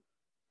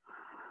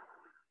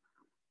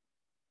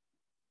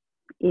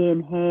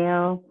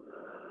 Inhale.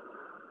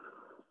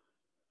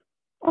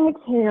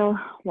 Exhale,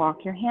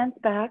 walk your hands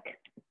back.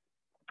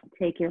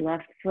 Take your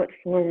left foot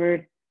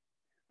forward,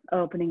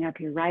 opening up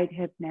your right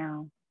hip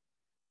now.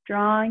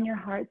 Drawing your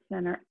heart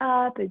center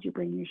up as you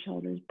bring your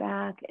shoulders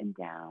back and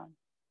down,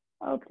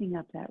 opening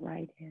up that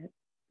right hip.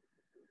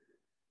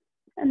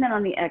 And then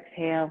on the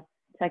exhale,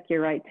 tuck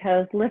your right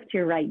toes, lift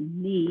your right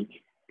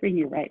knee, bring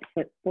your right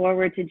foot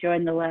forward to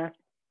join the left.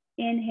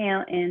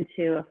 Inhale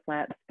into a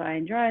flat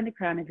spine, drawing the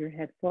crown of your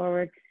head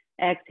forward.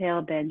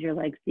 Exhale, bend your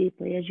legs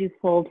deeply as you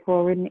fold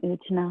forward in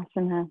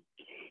Uttanasana.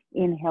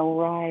 Inhale,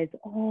 rise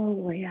all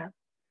the way up.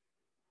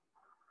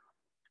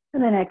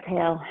 And then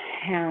exhale,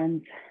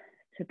 hands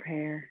to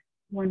prayer.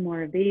 One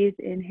more of these.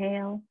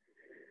 Inhale.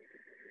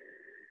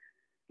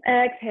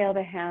 Exhale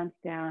the hands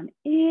down.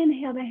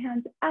 Inhale the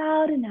hands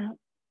out and up.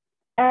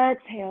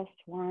 Exhale,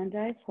 swan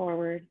dive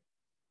forward.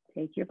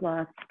 Take your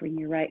blocks, bring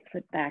your right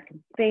foot back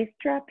in space,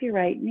 drop your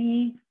right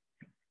knee,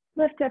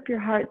 lift up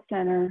your heart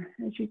center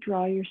as you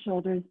draw your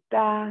shoulders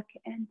back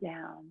and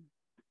down.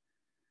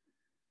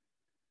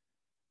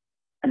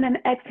 And then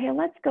exhale,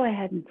 let's go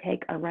ahead and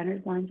take a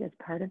runner's lunge as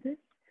part of this.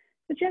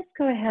 So just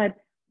go ahead,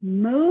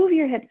 move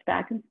your hips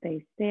back in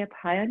space, stay up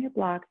high on your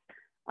blocks,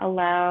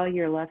 allow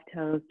your left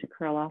toes to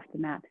curl off the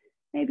mat.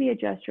 Maybe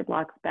adjust your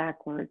blocks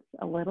backwards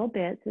a little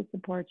bit to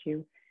support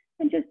you,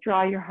 and just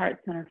draw your heart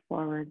center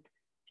forward.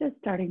 Just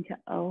starting to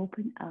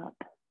open up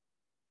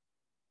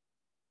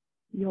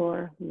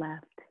your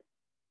left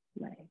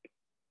leg,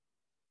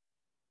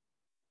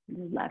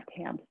 your left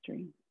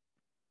hamstring.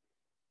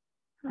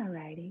 All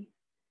righty.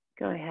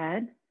 Go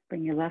ahead,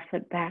 bring your left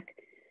foot back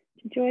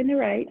to join the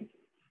right.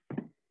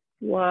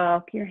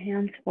 Walk your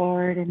hands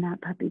forward in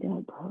that puppy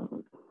dog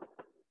pose.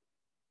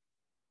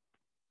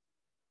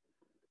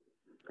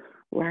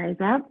 Rise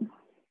up,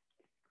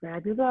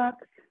 Grab your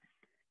blocks.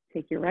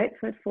 Take your right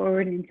foot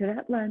forward into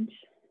that lunge.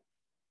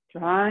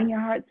 Drawing your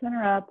heart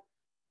center up,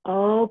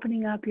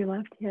 opening up your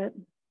left hip.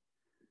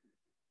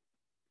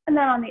 And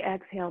then on the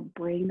exhale,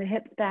 bring the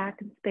hips back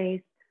in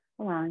space,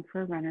 allowing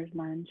for a runner's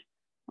lunge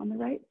on the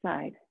right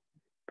side.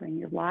 Bring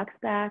your blocks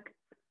back,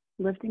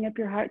 lifting up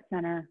your heart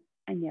center,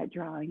 and yet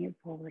drawing it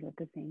forward at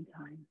the same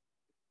time.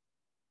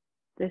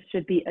 This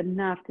should be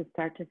enough to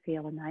start to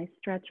feel a nice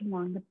stretch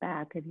along the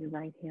back of your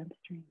right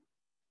hamstring.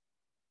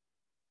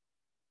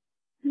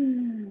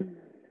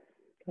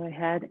 Go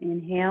ahead,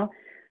 inhale.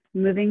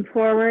 Moving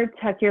forward,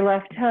 tuck your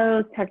left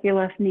toes, tuck your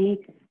left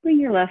knee, bring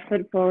your left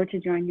foot forward to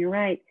join your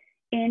right.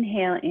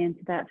 Inhale into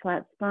that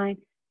flat spine,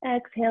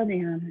 exhale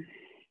down.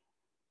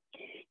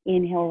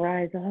 Inhale,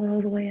 rise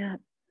all the way up.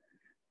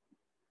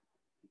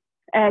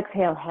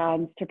 Exhale,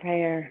 hands to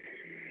prayer.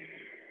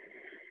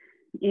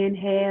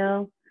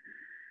 Inhale.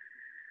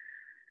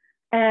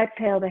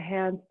 Exhale the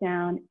hands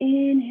down.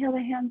 Inhale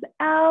the hands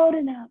out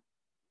and up.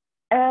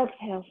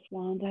 Exhale,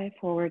 swan dive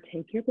forward.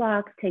 Take your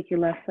blocks, take your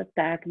left foot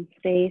back in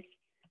space.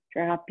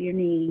 Drop your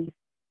knees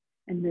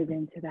and move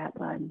into that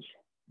lunge.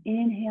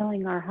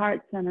 Inhaling our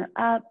heart center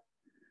up.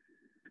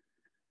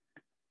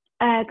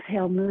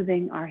 Exhale,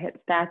 moving our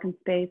hips back in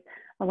space,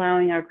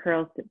 allowing our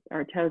toes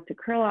to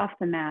curl off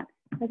the mat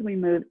as we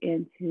move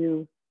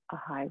into a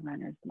high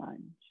runner's lunge.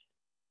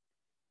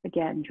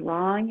 Again,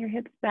 drawing your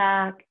hips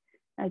back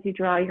as you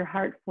draw your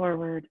heart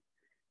forward.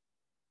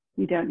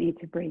 You don't need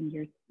to bring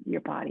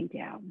your body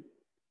down.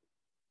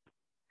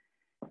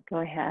 Go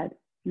ahead,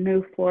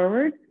 move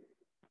forward.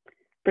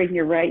 Bring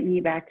your right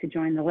knee back to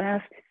join the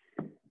left.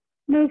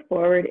 Move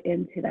forward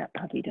into that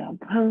puppy dog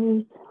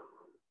pose.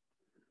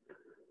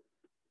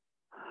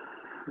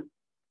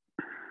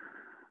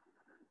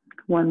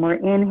 One more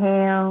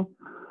inhale.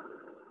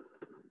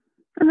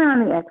 And then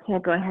on the exhale,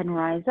 go ahead and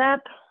rise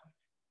up.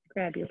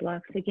 Grab your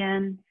blocks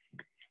again.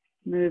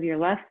 Move your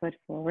left foot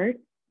forward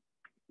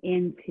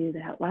into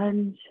that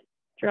lunge.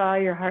 Draw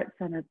your heart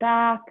center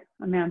back.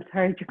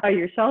 Draw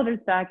your shoulders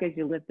back as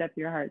you lift up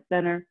your heart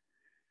center.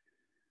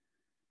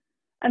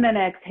 And then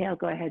exhale,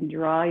 go ahead and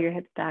draw your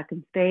hips back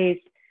in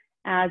space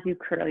as you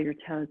curl your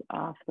toes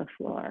off the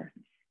floor,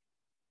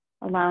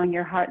 allowing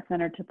your heart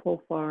center to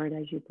pull forward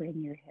as you bring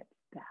your hips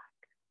back.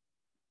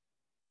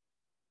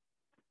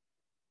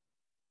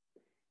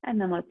 And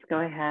then let's go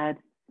ahead,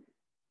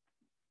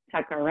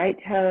 tuck our right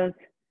toes,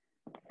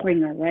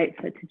 bring our right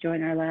foot to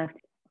join our left.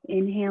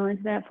 Inhale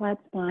into that flat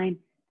spine,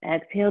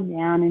 exhale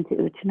down into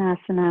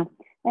Uttanasana,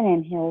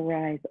 and inhale,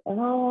 rise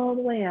all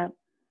the way up.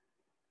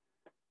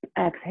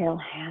 Exhale,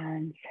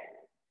 hands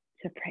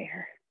to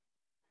prayer.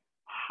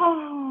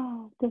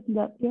 Doesn't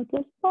that feel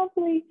just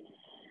lovely?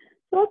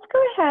 So let's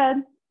go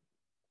ahead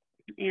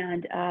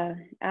and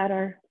add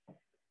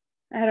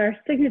our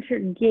signature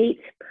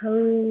gate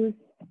pose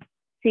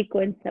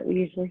sequence that we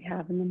usually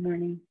have in the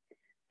morning.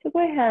 So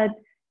go ahead,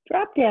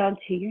 drop down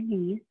to your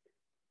knees.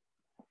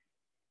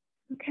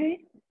 Okay,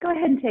 go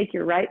ahead and take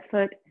your right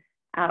foot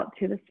out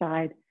to the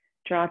side.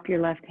 Drop your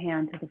left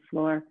hand to the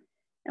floor.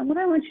 And what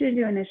I want you to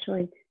do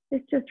initially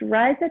is just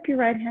rise up your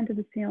right hand to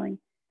the ceiling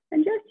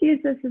and just use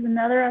this as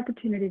another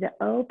opportunity to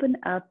open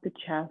up the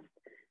chest.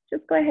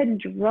 Just go ahead and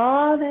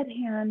draw that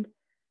hand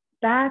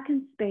back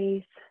in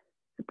space,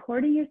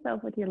 supporting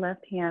yourself with your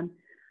left hand,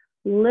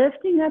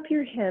 lifting up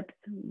your hips.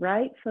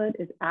 Right foot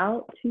is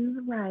out to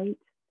the right,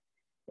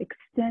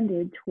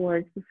 extended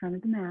towards the front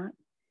of the mat.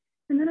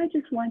 And then I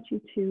just want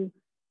you to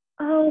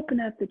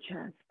open up the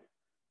chest.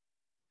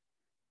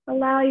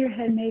 Allow your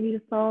head maybe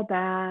to fall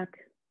back.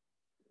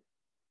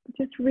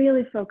 Just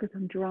really focus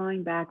on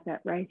drawing back that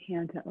right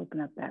hand to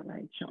open up that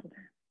right shoulder.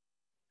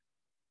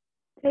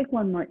 Take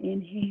one more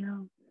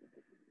inhale.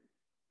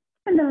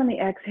 And then on the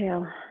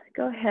exhale,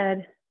 go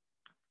ahead,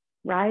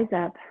 rise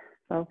up,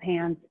 both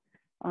hands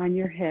on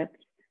your hips.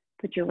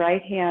 Put your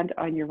right hand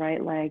on your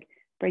right leg.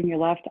 Bring your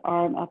left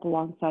arm up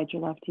alongside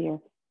your left ear.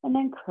 And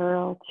then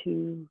curl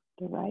to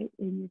the right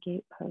in your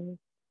gate pose.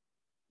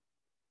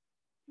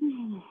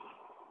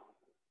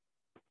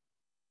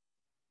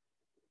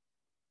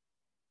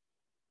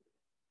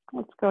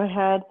 Let's go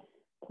ahead,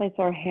 place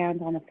our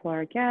hands on the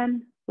floor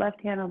again.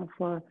 Left hand on the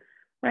floor,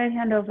 right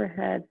hand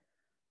overhead.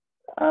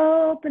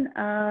 Open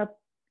up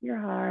your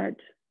heart.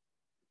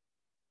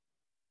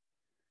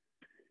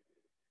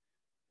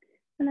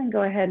 And then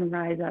go ahead and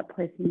rise up,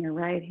 placing your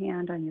right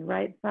hand on your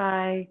right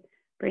thigh,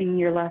 bringing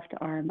your left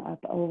arm up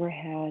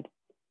overhead,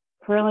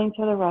 curling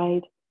to the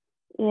right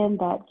in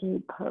that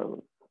gate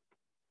pose.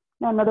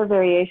 Now, another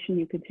variation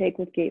you could take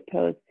with gate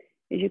pose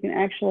is you can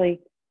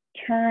actually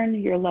turn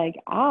your leg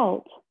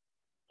out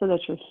so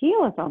that your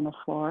heel is on the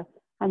floor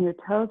and your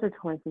toes are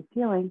towards the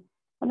ceiling,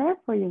 and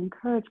therefore you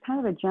encourage kind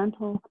of a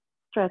gentle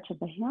stretch of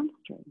the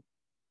hamstring.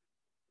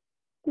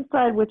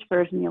 Decide which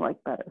version you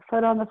like better.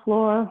 Foot on the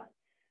floor,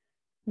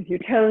 with your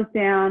toes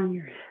down,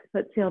 your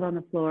foot sealed on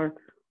the floor,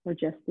 or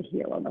just the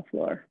heel on the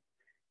floor.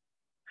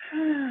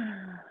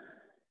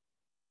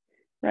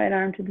 Right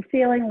arm to the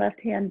ceiling, left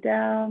hand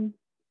down.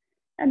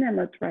 And then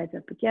let's rise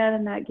up again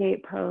in that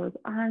gate pose.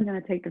 I'm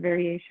going to take the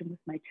variation with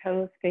my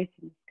toes facing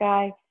the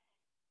sky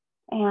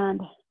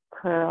and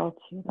curl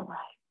to the right.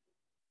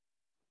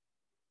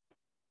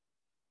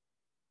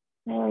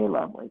 Very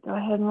lovely. Go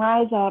ahead and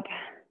rise up.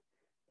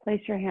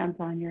 Place your hands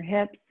on your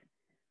hips.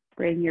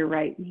 Bring your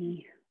right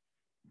knee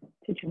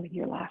to join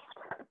your left.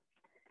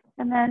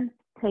 And then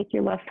take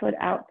your left foot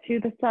out to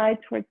the side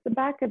towards the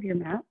back of your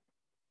mat.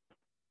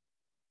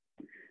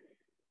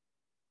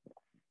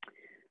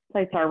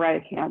 Place our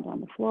right hand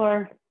on the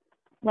floor,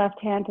 left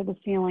hand to the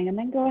ceiling, and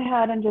then go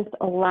ahead and just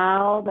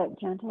allow that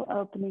gentle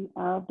opening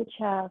of the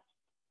chest,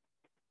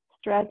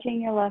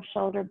 stretching your left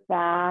shoulder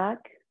back.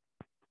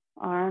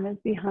 Arm is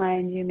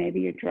behind you.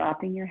 Maybe you're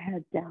dropping your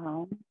head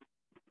down.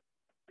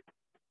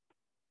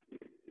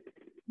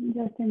 And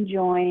just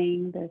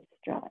enjoying this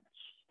stretch,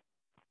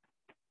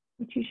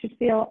 which you should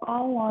feel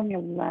all along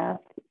your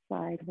left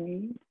side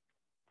waist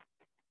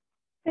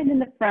and in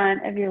the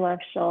front of your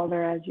left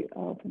shoulder as you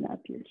open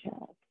up your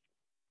chest.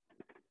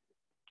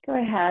 Go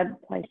ahead,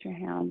 place your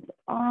hands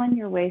on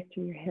your waist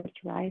or your hips,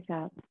 rise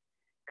up.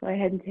 Go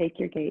ahead and take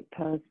your gate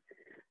pose.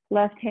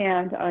 Left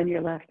hand on your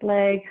left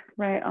leg,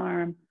 right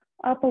arm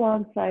up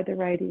alongside the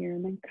right ear,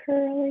 and then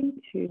curling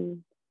to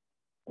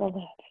the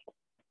left.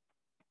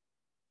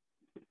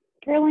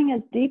 Curling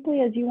as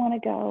deeply as you want to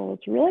go.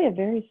 It's really a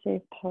very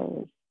safe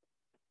pose.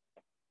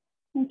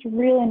 It's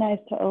really nice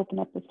to open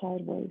up the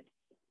side waist.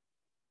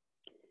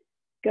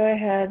 Go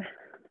ahead,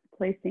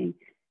 placing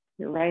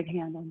your right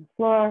hand on the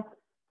floor,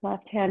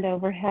 left hand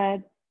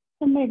overhead,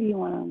 and maybe you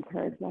want to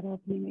encourage that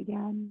opening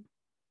again.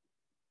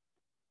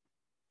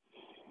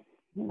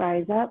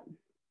 Rise up,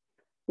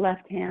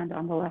 left hand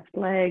on the left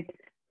leg,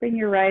 bring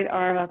your right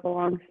arm up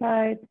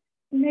alongside.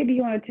 And maybe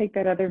you want to take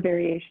that other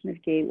variation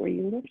of gait where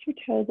you lift your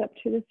toes up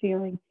to the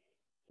ceiling,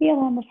 heel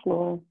on the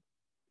floor.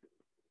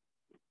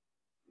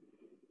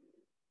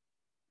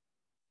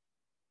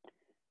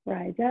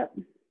 Rise up,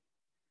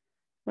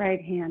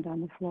 right hand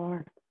on the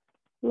floor,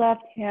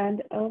 left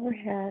hand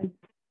overhead.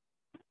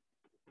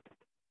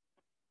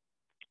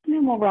 And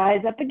then we'll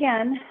rise up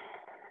again.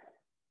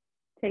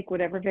 Take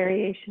whatever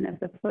variation of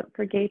the foot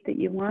for gait that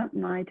you want.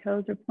 My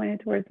toes are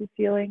pointed towards the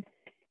ceiling,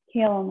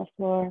 heel on the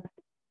floor,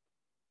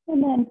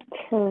 and then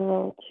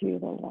curl to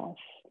the left.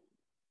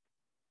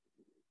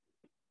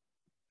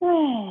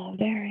 Oh,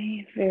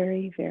 very,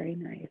 very, very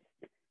nice.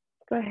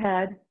 Go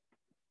ahead.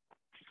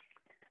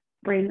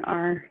 Bring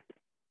our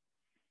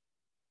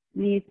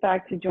knees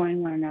back to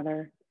join one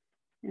another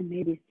and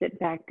maybe sit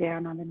back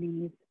down on the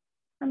knees.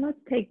 And let's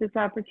take this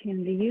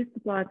opportunity. Use the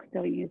blocks,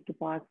 don't use the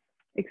blocks.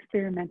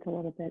 Experiment a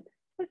little bit.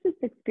 Let's just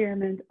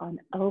experiment on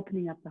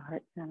opening up the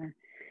heart center.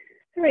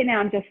 So right now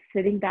I'm just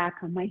sitting back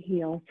on my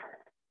heels.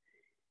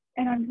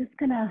 And I'm just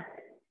gonna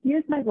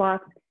use my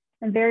blocks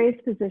in various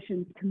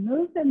positions to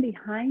move them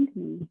behind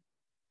me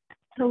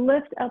to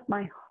lift up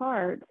my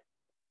heart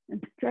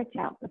and stretch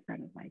out the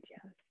front of my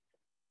chest.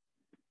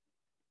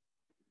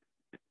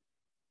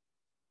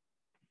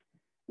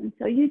 And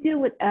so you do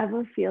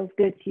whatever feels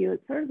good to you.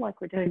 It's sort of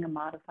like we're doing a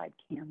modified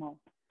camel.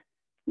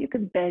 You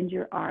can bend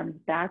your arms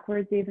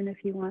backwards even if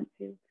you want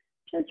to.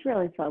 Just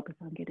really focus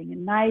on getting a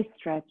nice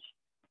stretch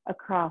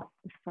across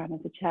the front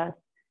of the chest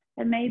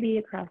and maybe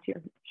across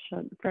your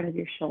front of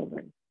your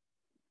shoulders.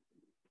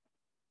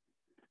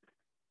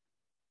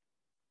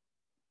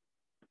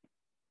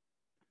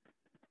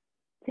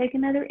 Take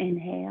another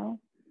inhale,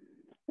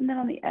 and then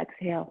on the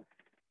exhale,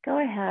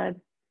 go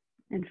ahead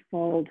and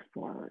fold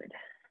forward.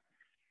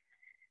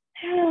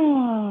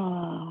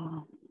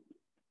 And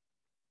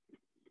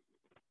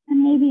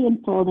maybe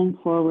in folding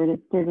forward,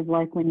 it's sort of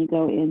like when you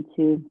go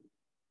into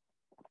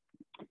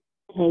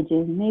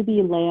cages. Maybe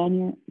you lay on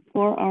your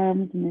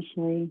forearms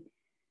initially.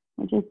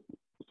 We're just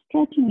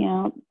stretching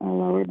out our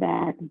lower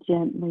back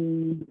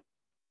gently.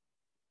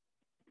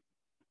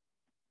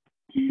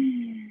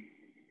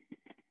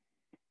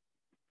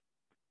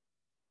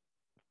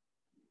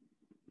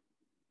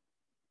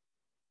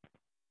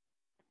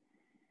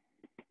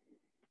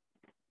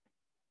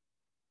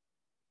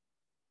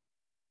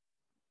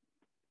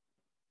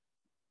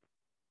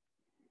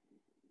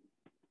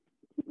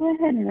 Go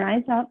ahead and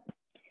rise up.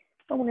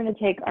 And we're going to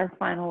take our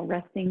final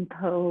resting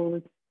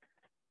pose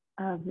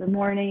of the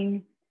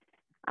morning.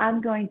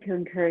 I'm going to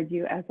encourage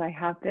you, as I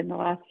have been the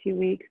last few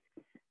weeks,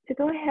 to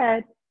go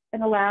ahead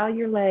and allow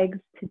your legs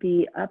to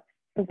be up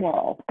the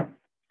wall.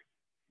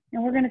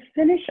 And we're going to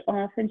finish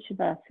off in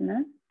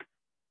Shavasana.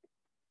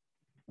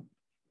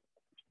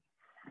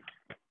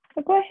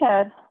 So go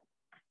ahead,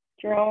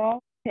 draw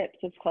hips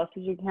as close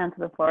as you can to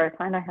the floor. I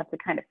find I have to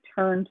kind of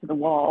turn to the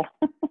wall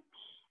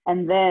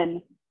and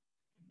then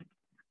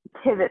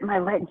pivot my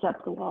legs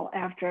up the wall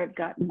after I've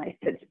gotten my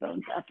sits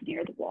bones up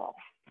near the wall.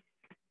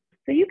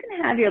 So you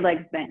can have your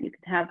legs bent, you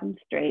can have them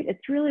straight.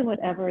 It's really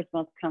whatever is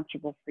most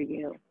comfortable for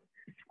you.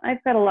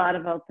 I've got a lot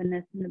of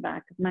openness in the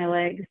back of my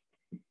legs,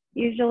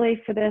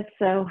 usually for this,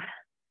 so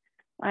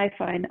I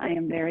find I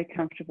am very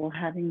comfortable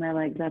having my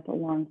legs up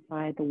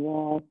alongside the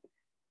wall,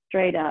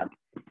 straight up.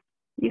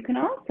 You can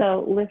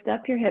also lift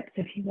up your hips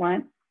if you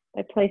want,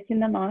 by placing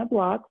them on a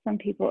block. Some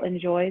people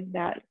enjoy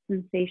that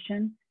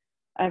sensation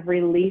of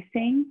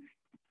releasing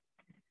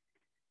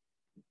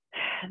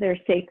their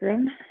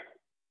sacrum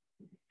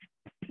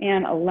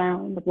and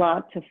allowing the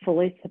block to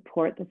fully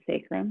support the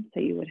sacrum. So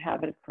you would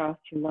have it across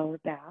your lower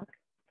back.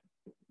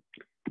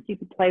 You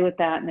can play with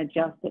that and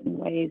adjust it in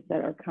ways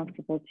that are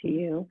comfortable to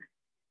you.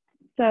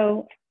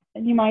 So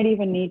you might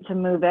even need to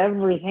move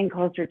everything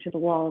closer to the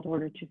wall in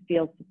order to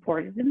feel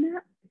supported in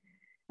that.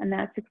 And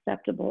that's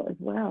acceptable as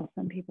well.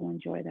 Some people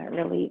enjoy that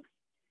relief.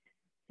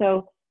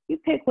 So you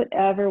pick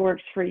whatever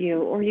works for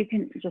you, or you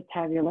can just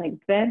have your legs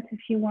bent if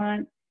you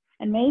want.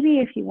 And maybe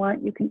if you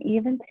want, you can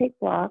even take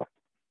blocks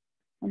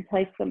and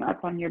place them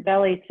up on your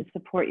belly to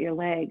support your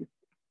legs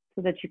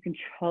so that you can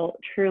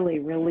truly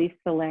release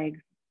the legs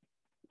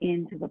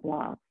into the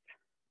blocks.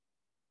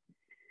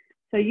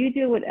 So you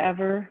do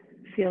whatever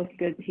feels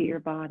good to your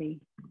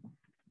body.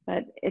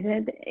 But at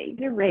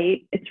either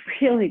rate, it's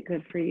really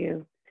good for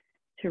you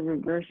to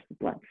reverse the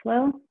blood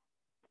flow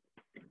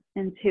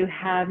and to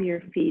have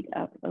your feet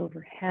up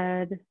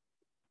overhead.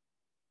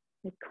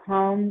 It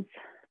calms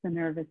the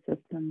nervous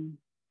system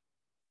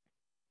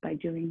by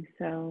doing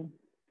so.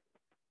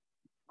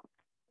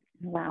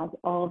 It allows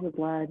all of the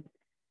blood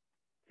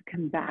to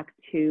come back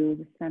to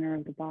the center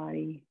of the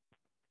body,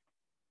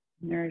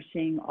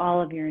 nourishing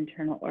all of your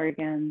internal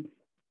organs,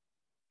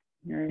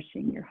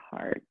 nourishing your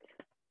heart.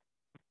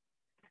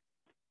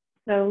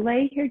 So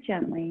lay here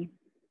gently.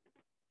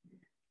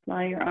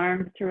 Allow your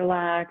arms to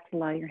relax,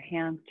 allow your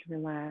hands to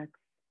relax.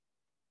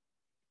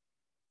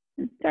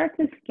 And start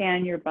to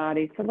scan your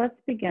body. So let's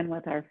begin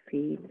with our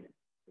feet.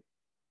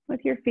 With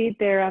your feet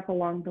there up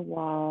along the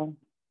wall,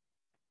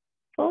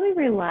 fully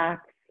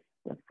relax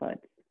the foot.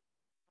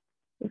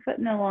 The foot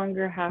no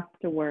longer has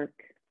to work.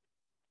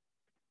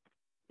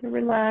 So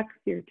relax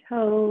your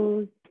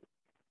toes,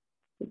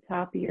 the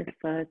top of your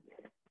foot,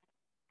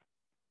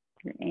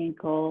 your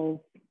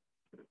ankles,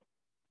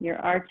 your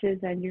arches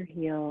and your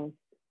heels.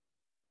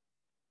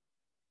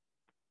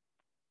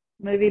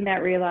 Moving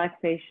that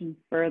relaxation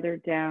further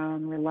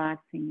down,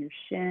 relaxing your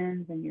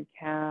shins and your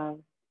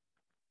calves,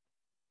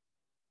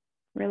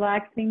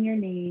 relaxing your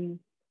knees,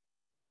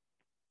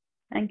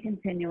 and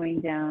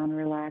continuing down,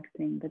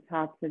 relaxing the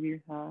tops of your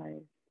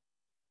thighs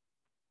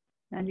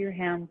and your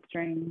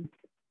hamstrings,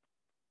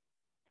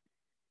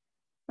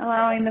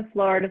 allowing the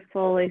floor to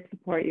fully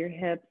support your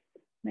hips.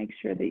 Make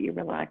sure that you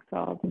relax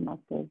all the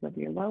muscles of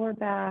your lower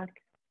back,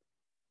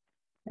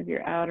 of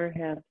your outer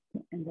hips,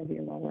 and of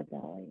your lower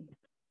belly.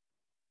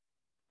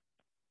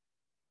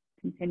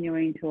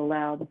 Continuing to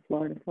allow the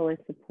floor to fully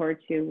support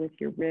you with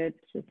your ribs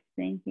just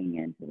sinking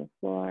into the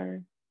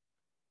floor.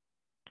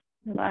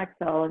 Relax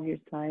all of your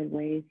side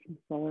waist and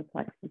solar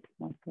plexus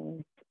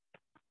muscles.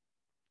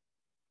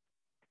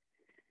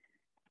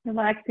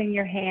 Relaxing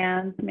your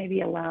hands,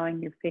 maybe allowing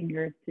your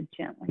fingers to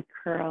gently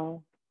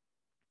curl.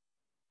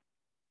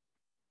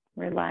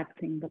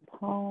 Relaxing the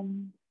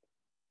palms,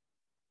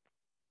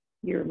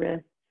 your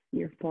wrists,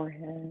 your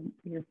forehead,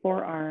 your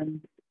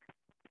forearms,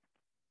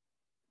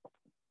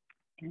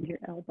 and your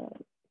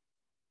elbows.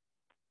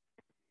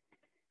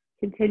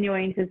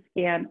 Continuing to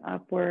scan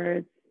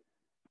upwards.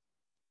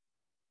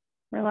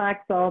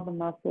 Relax all the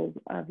muscles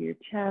of your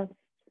chest.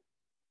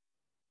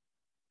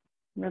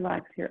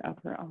 Relax your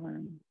upper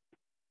arms.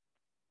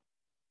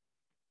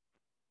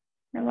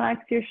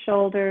 Relax your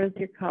shoulders,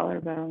 your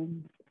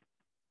collarbones.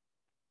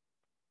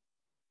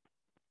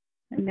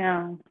 And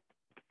now,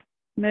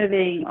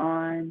 moving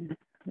on,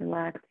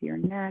 relax your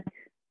neck,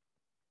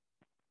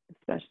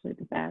 especially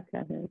the back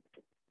of it.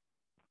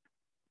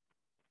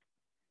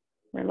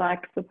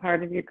 Relax the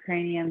part of your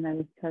cranium that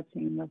is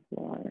touching the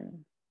floor.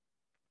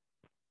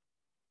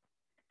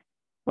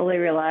 Fully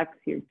relax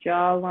your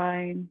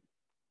jawline.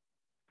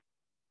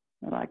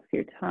 Relax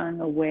your tongue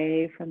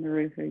away from the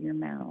roof of your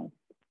mouth.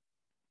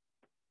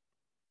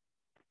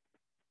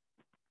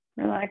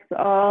 Relax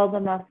all the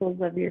muscles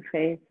of your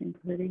face,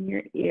 including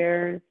your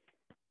ears.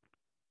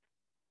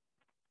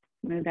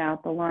 Smooth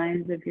out the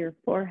lines of your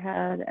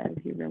forehead as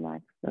you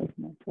relax those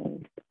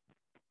muscles.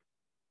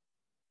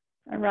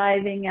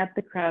 Arriving at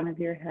the crown of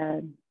your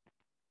head,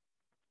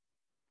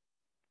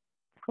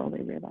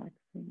 fully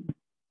relaxing.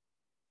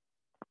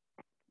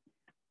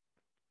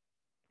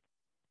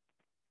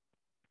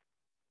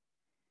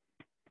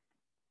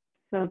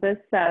 So this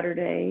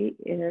Saturday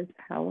is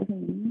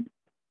Halloween,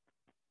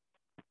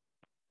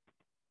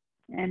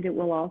 and it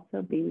will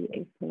also be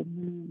a full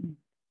moon.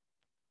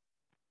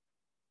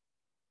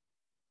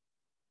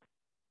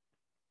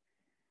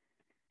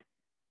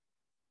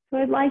 So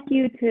I'd like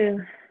you to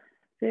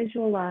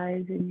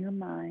visualize in your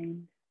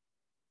mind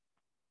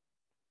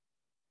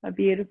a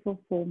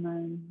beautiful full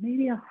moon,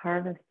 maybe a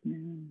harvest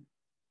moon,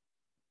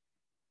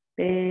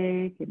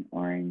 big and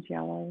orange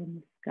yellow in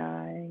the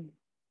sky.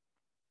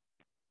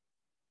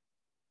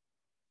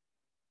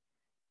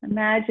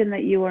 Imagine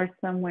that you are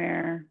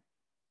somewhere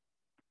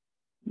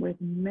with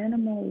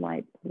minimal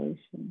light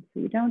pollution. So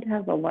you don't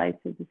have the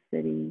lights of the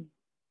city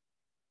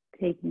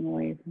taking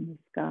away from the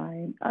sky.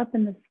 And up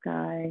in the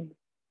sky,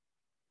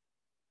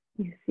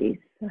 you see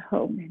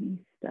so many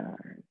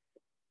stars.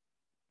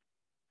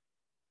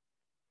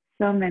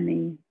 So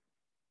many.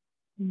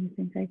 And you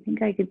think, I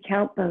think I could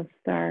count those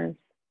stars.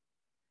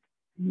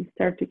 And you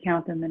start to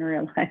count them and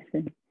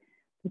realizing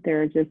that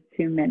there are just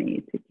too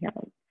many to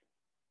count.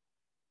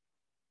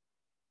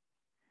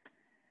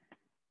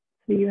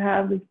 So you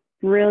have this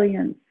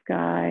brilliant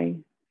sky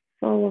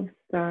full of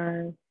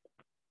stars,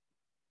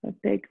 a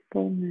big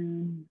full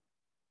moon.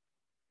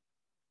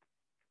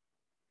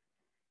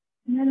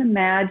 And then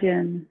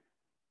imagine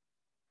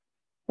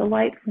the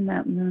light from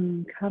that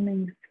moon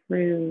coming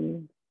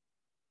through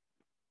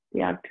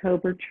the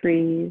October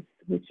trees,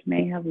 which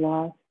may have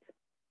lost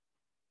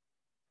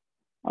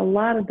a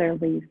lot of their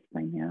leaves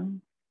by now.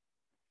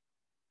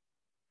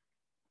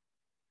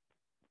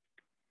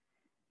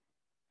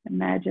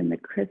 Imagine the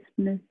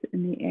crispness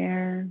in the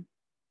air.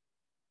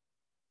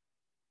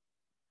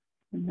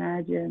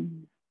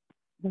 Imagine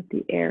what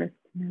the air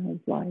smells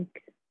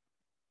like.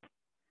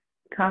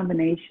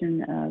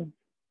 Combination of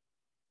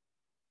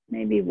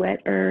maybe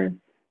wet earth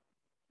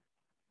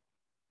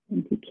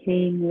and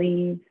decaying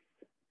leaves.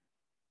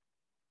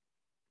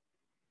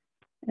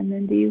 And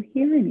then do you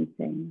hear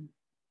anything?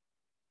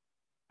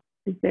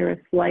 Is there a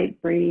slight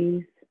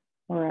breeze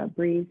or a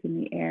breeze in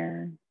the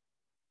air?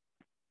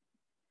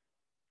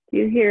 Do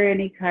you hear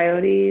any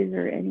coyotes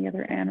or any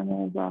other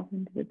animals off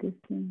into the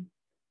distance?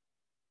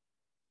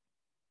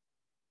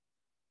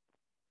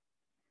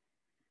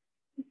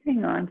 Just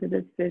hang on to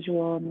this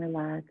visual and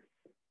relax.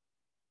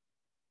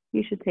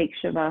 You should take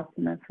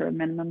Shavasana for a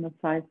minimum of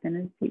 5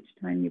 minutes each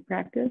time you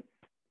practice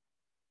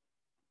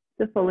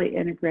to fully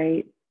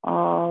integrate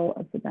all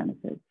of the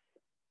benefits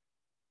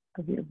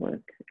of your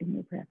work and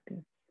your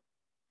practice.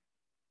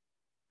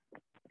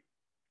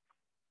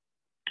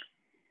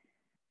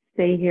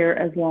 Stay here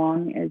as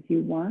long as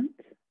you want.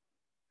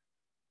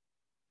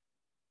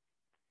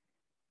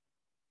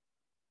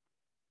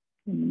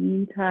 In the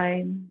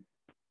meantime,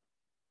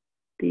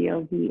 the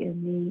yogi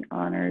in me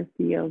honors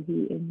the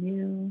yogi in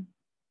you.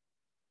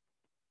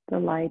 The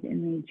light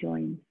in me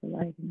joins the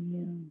light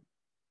in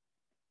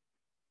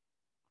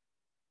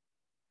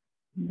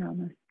you.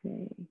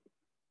 Namaste.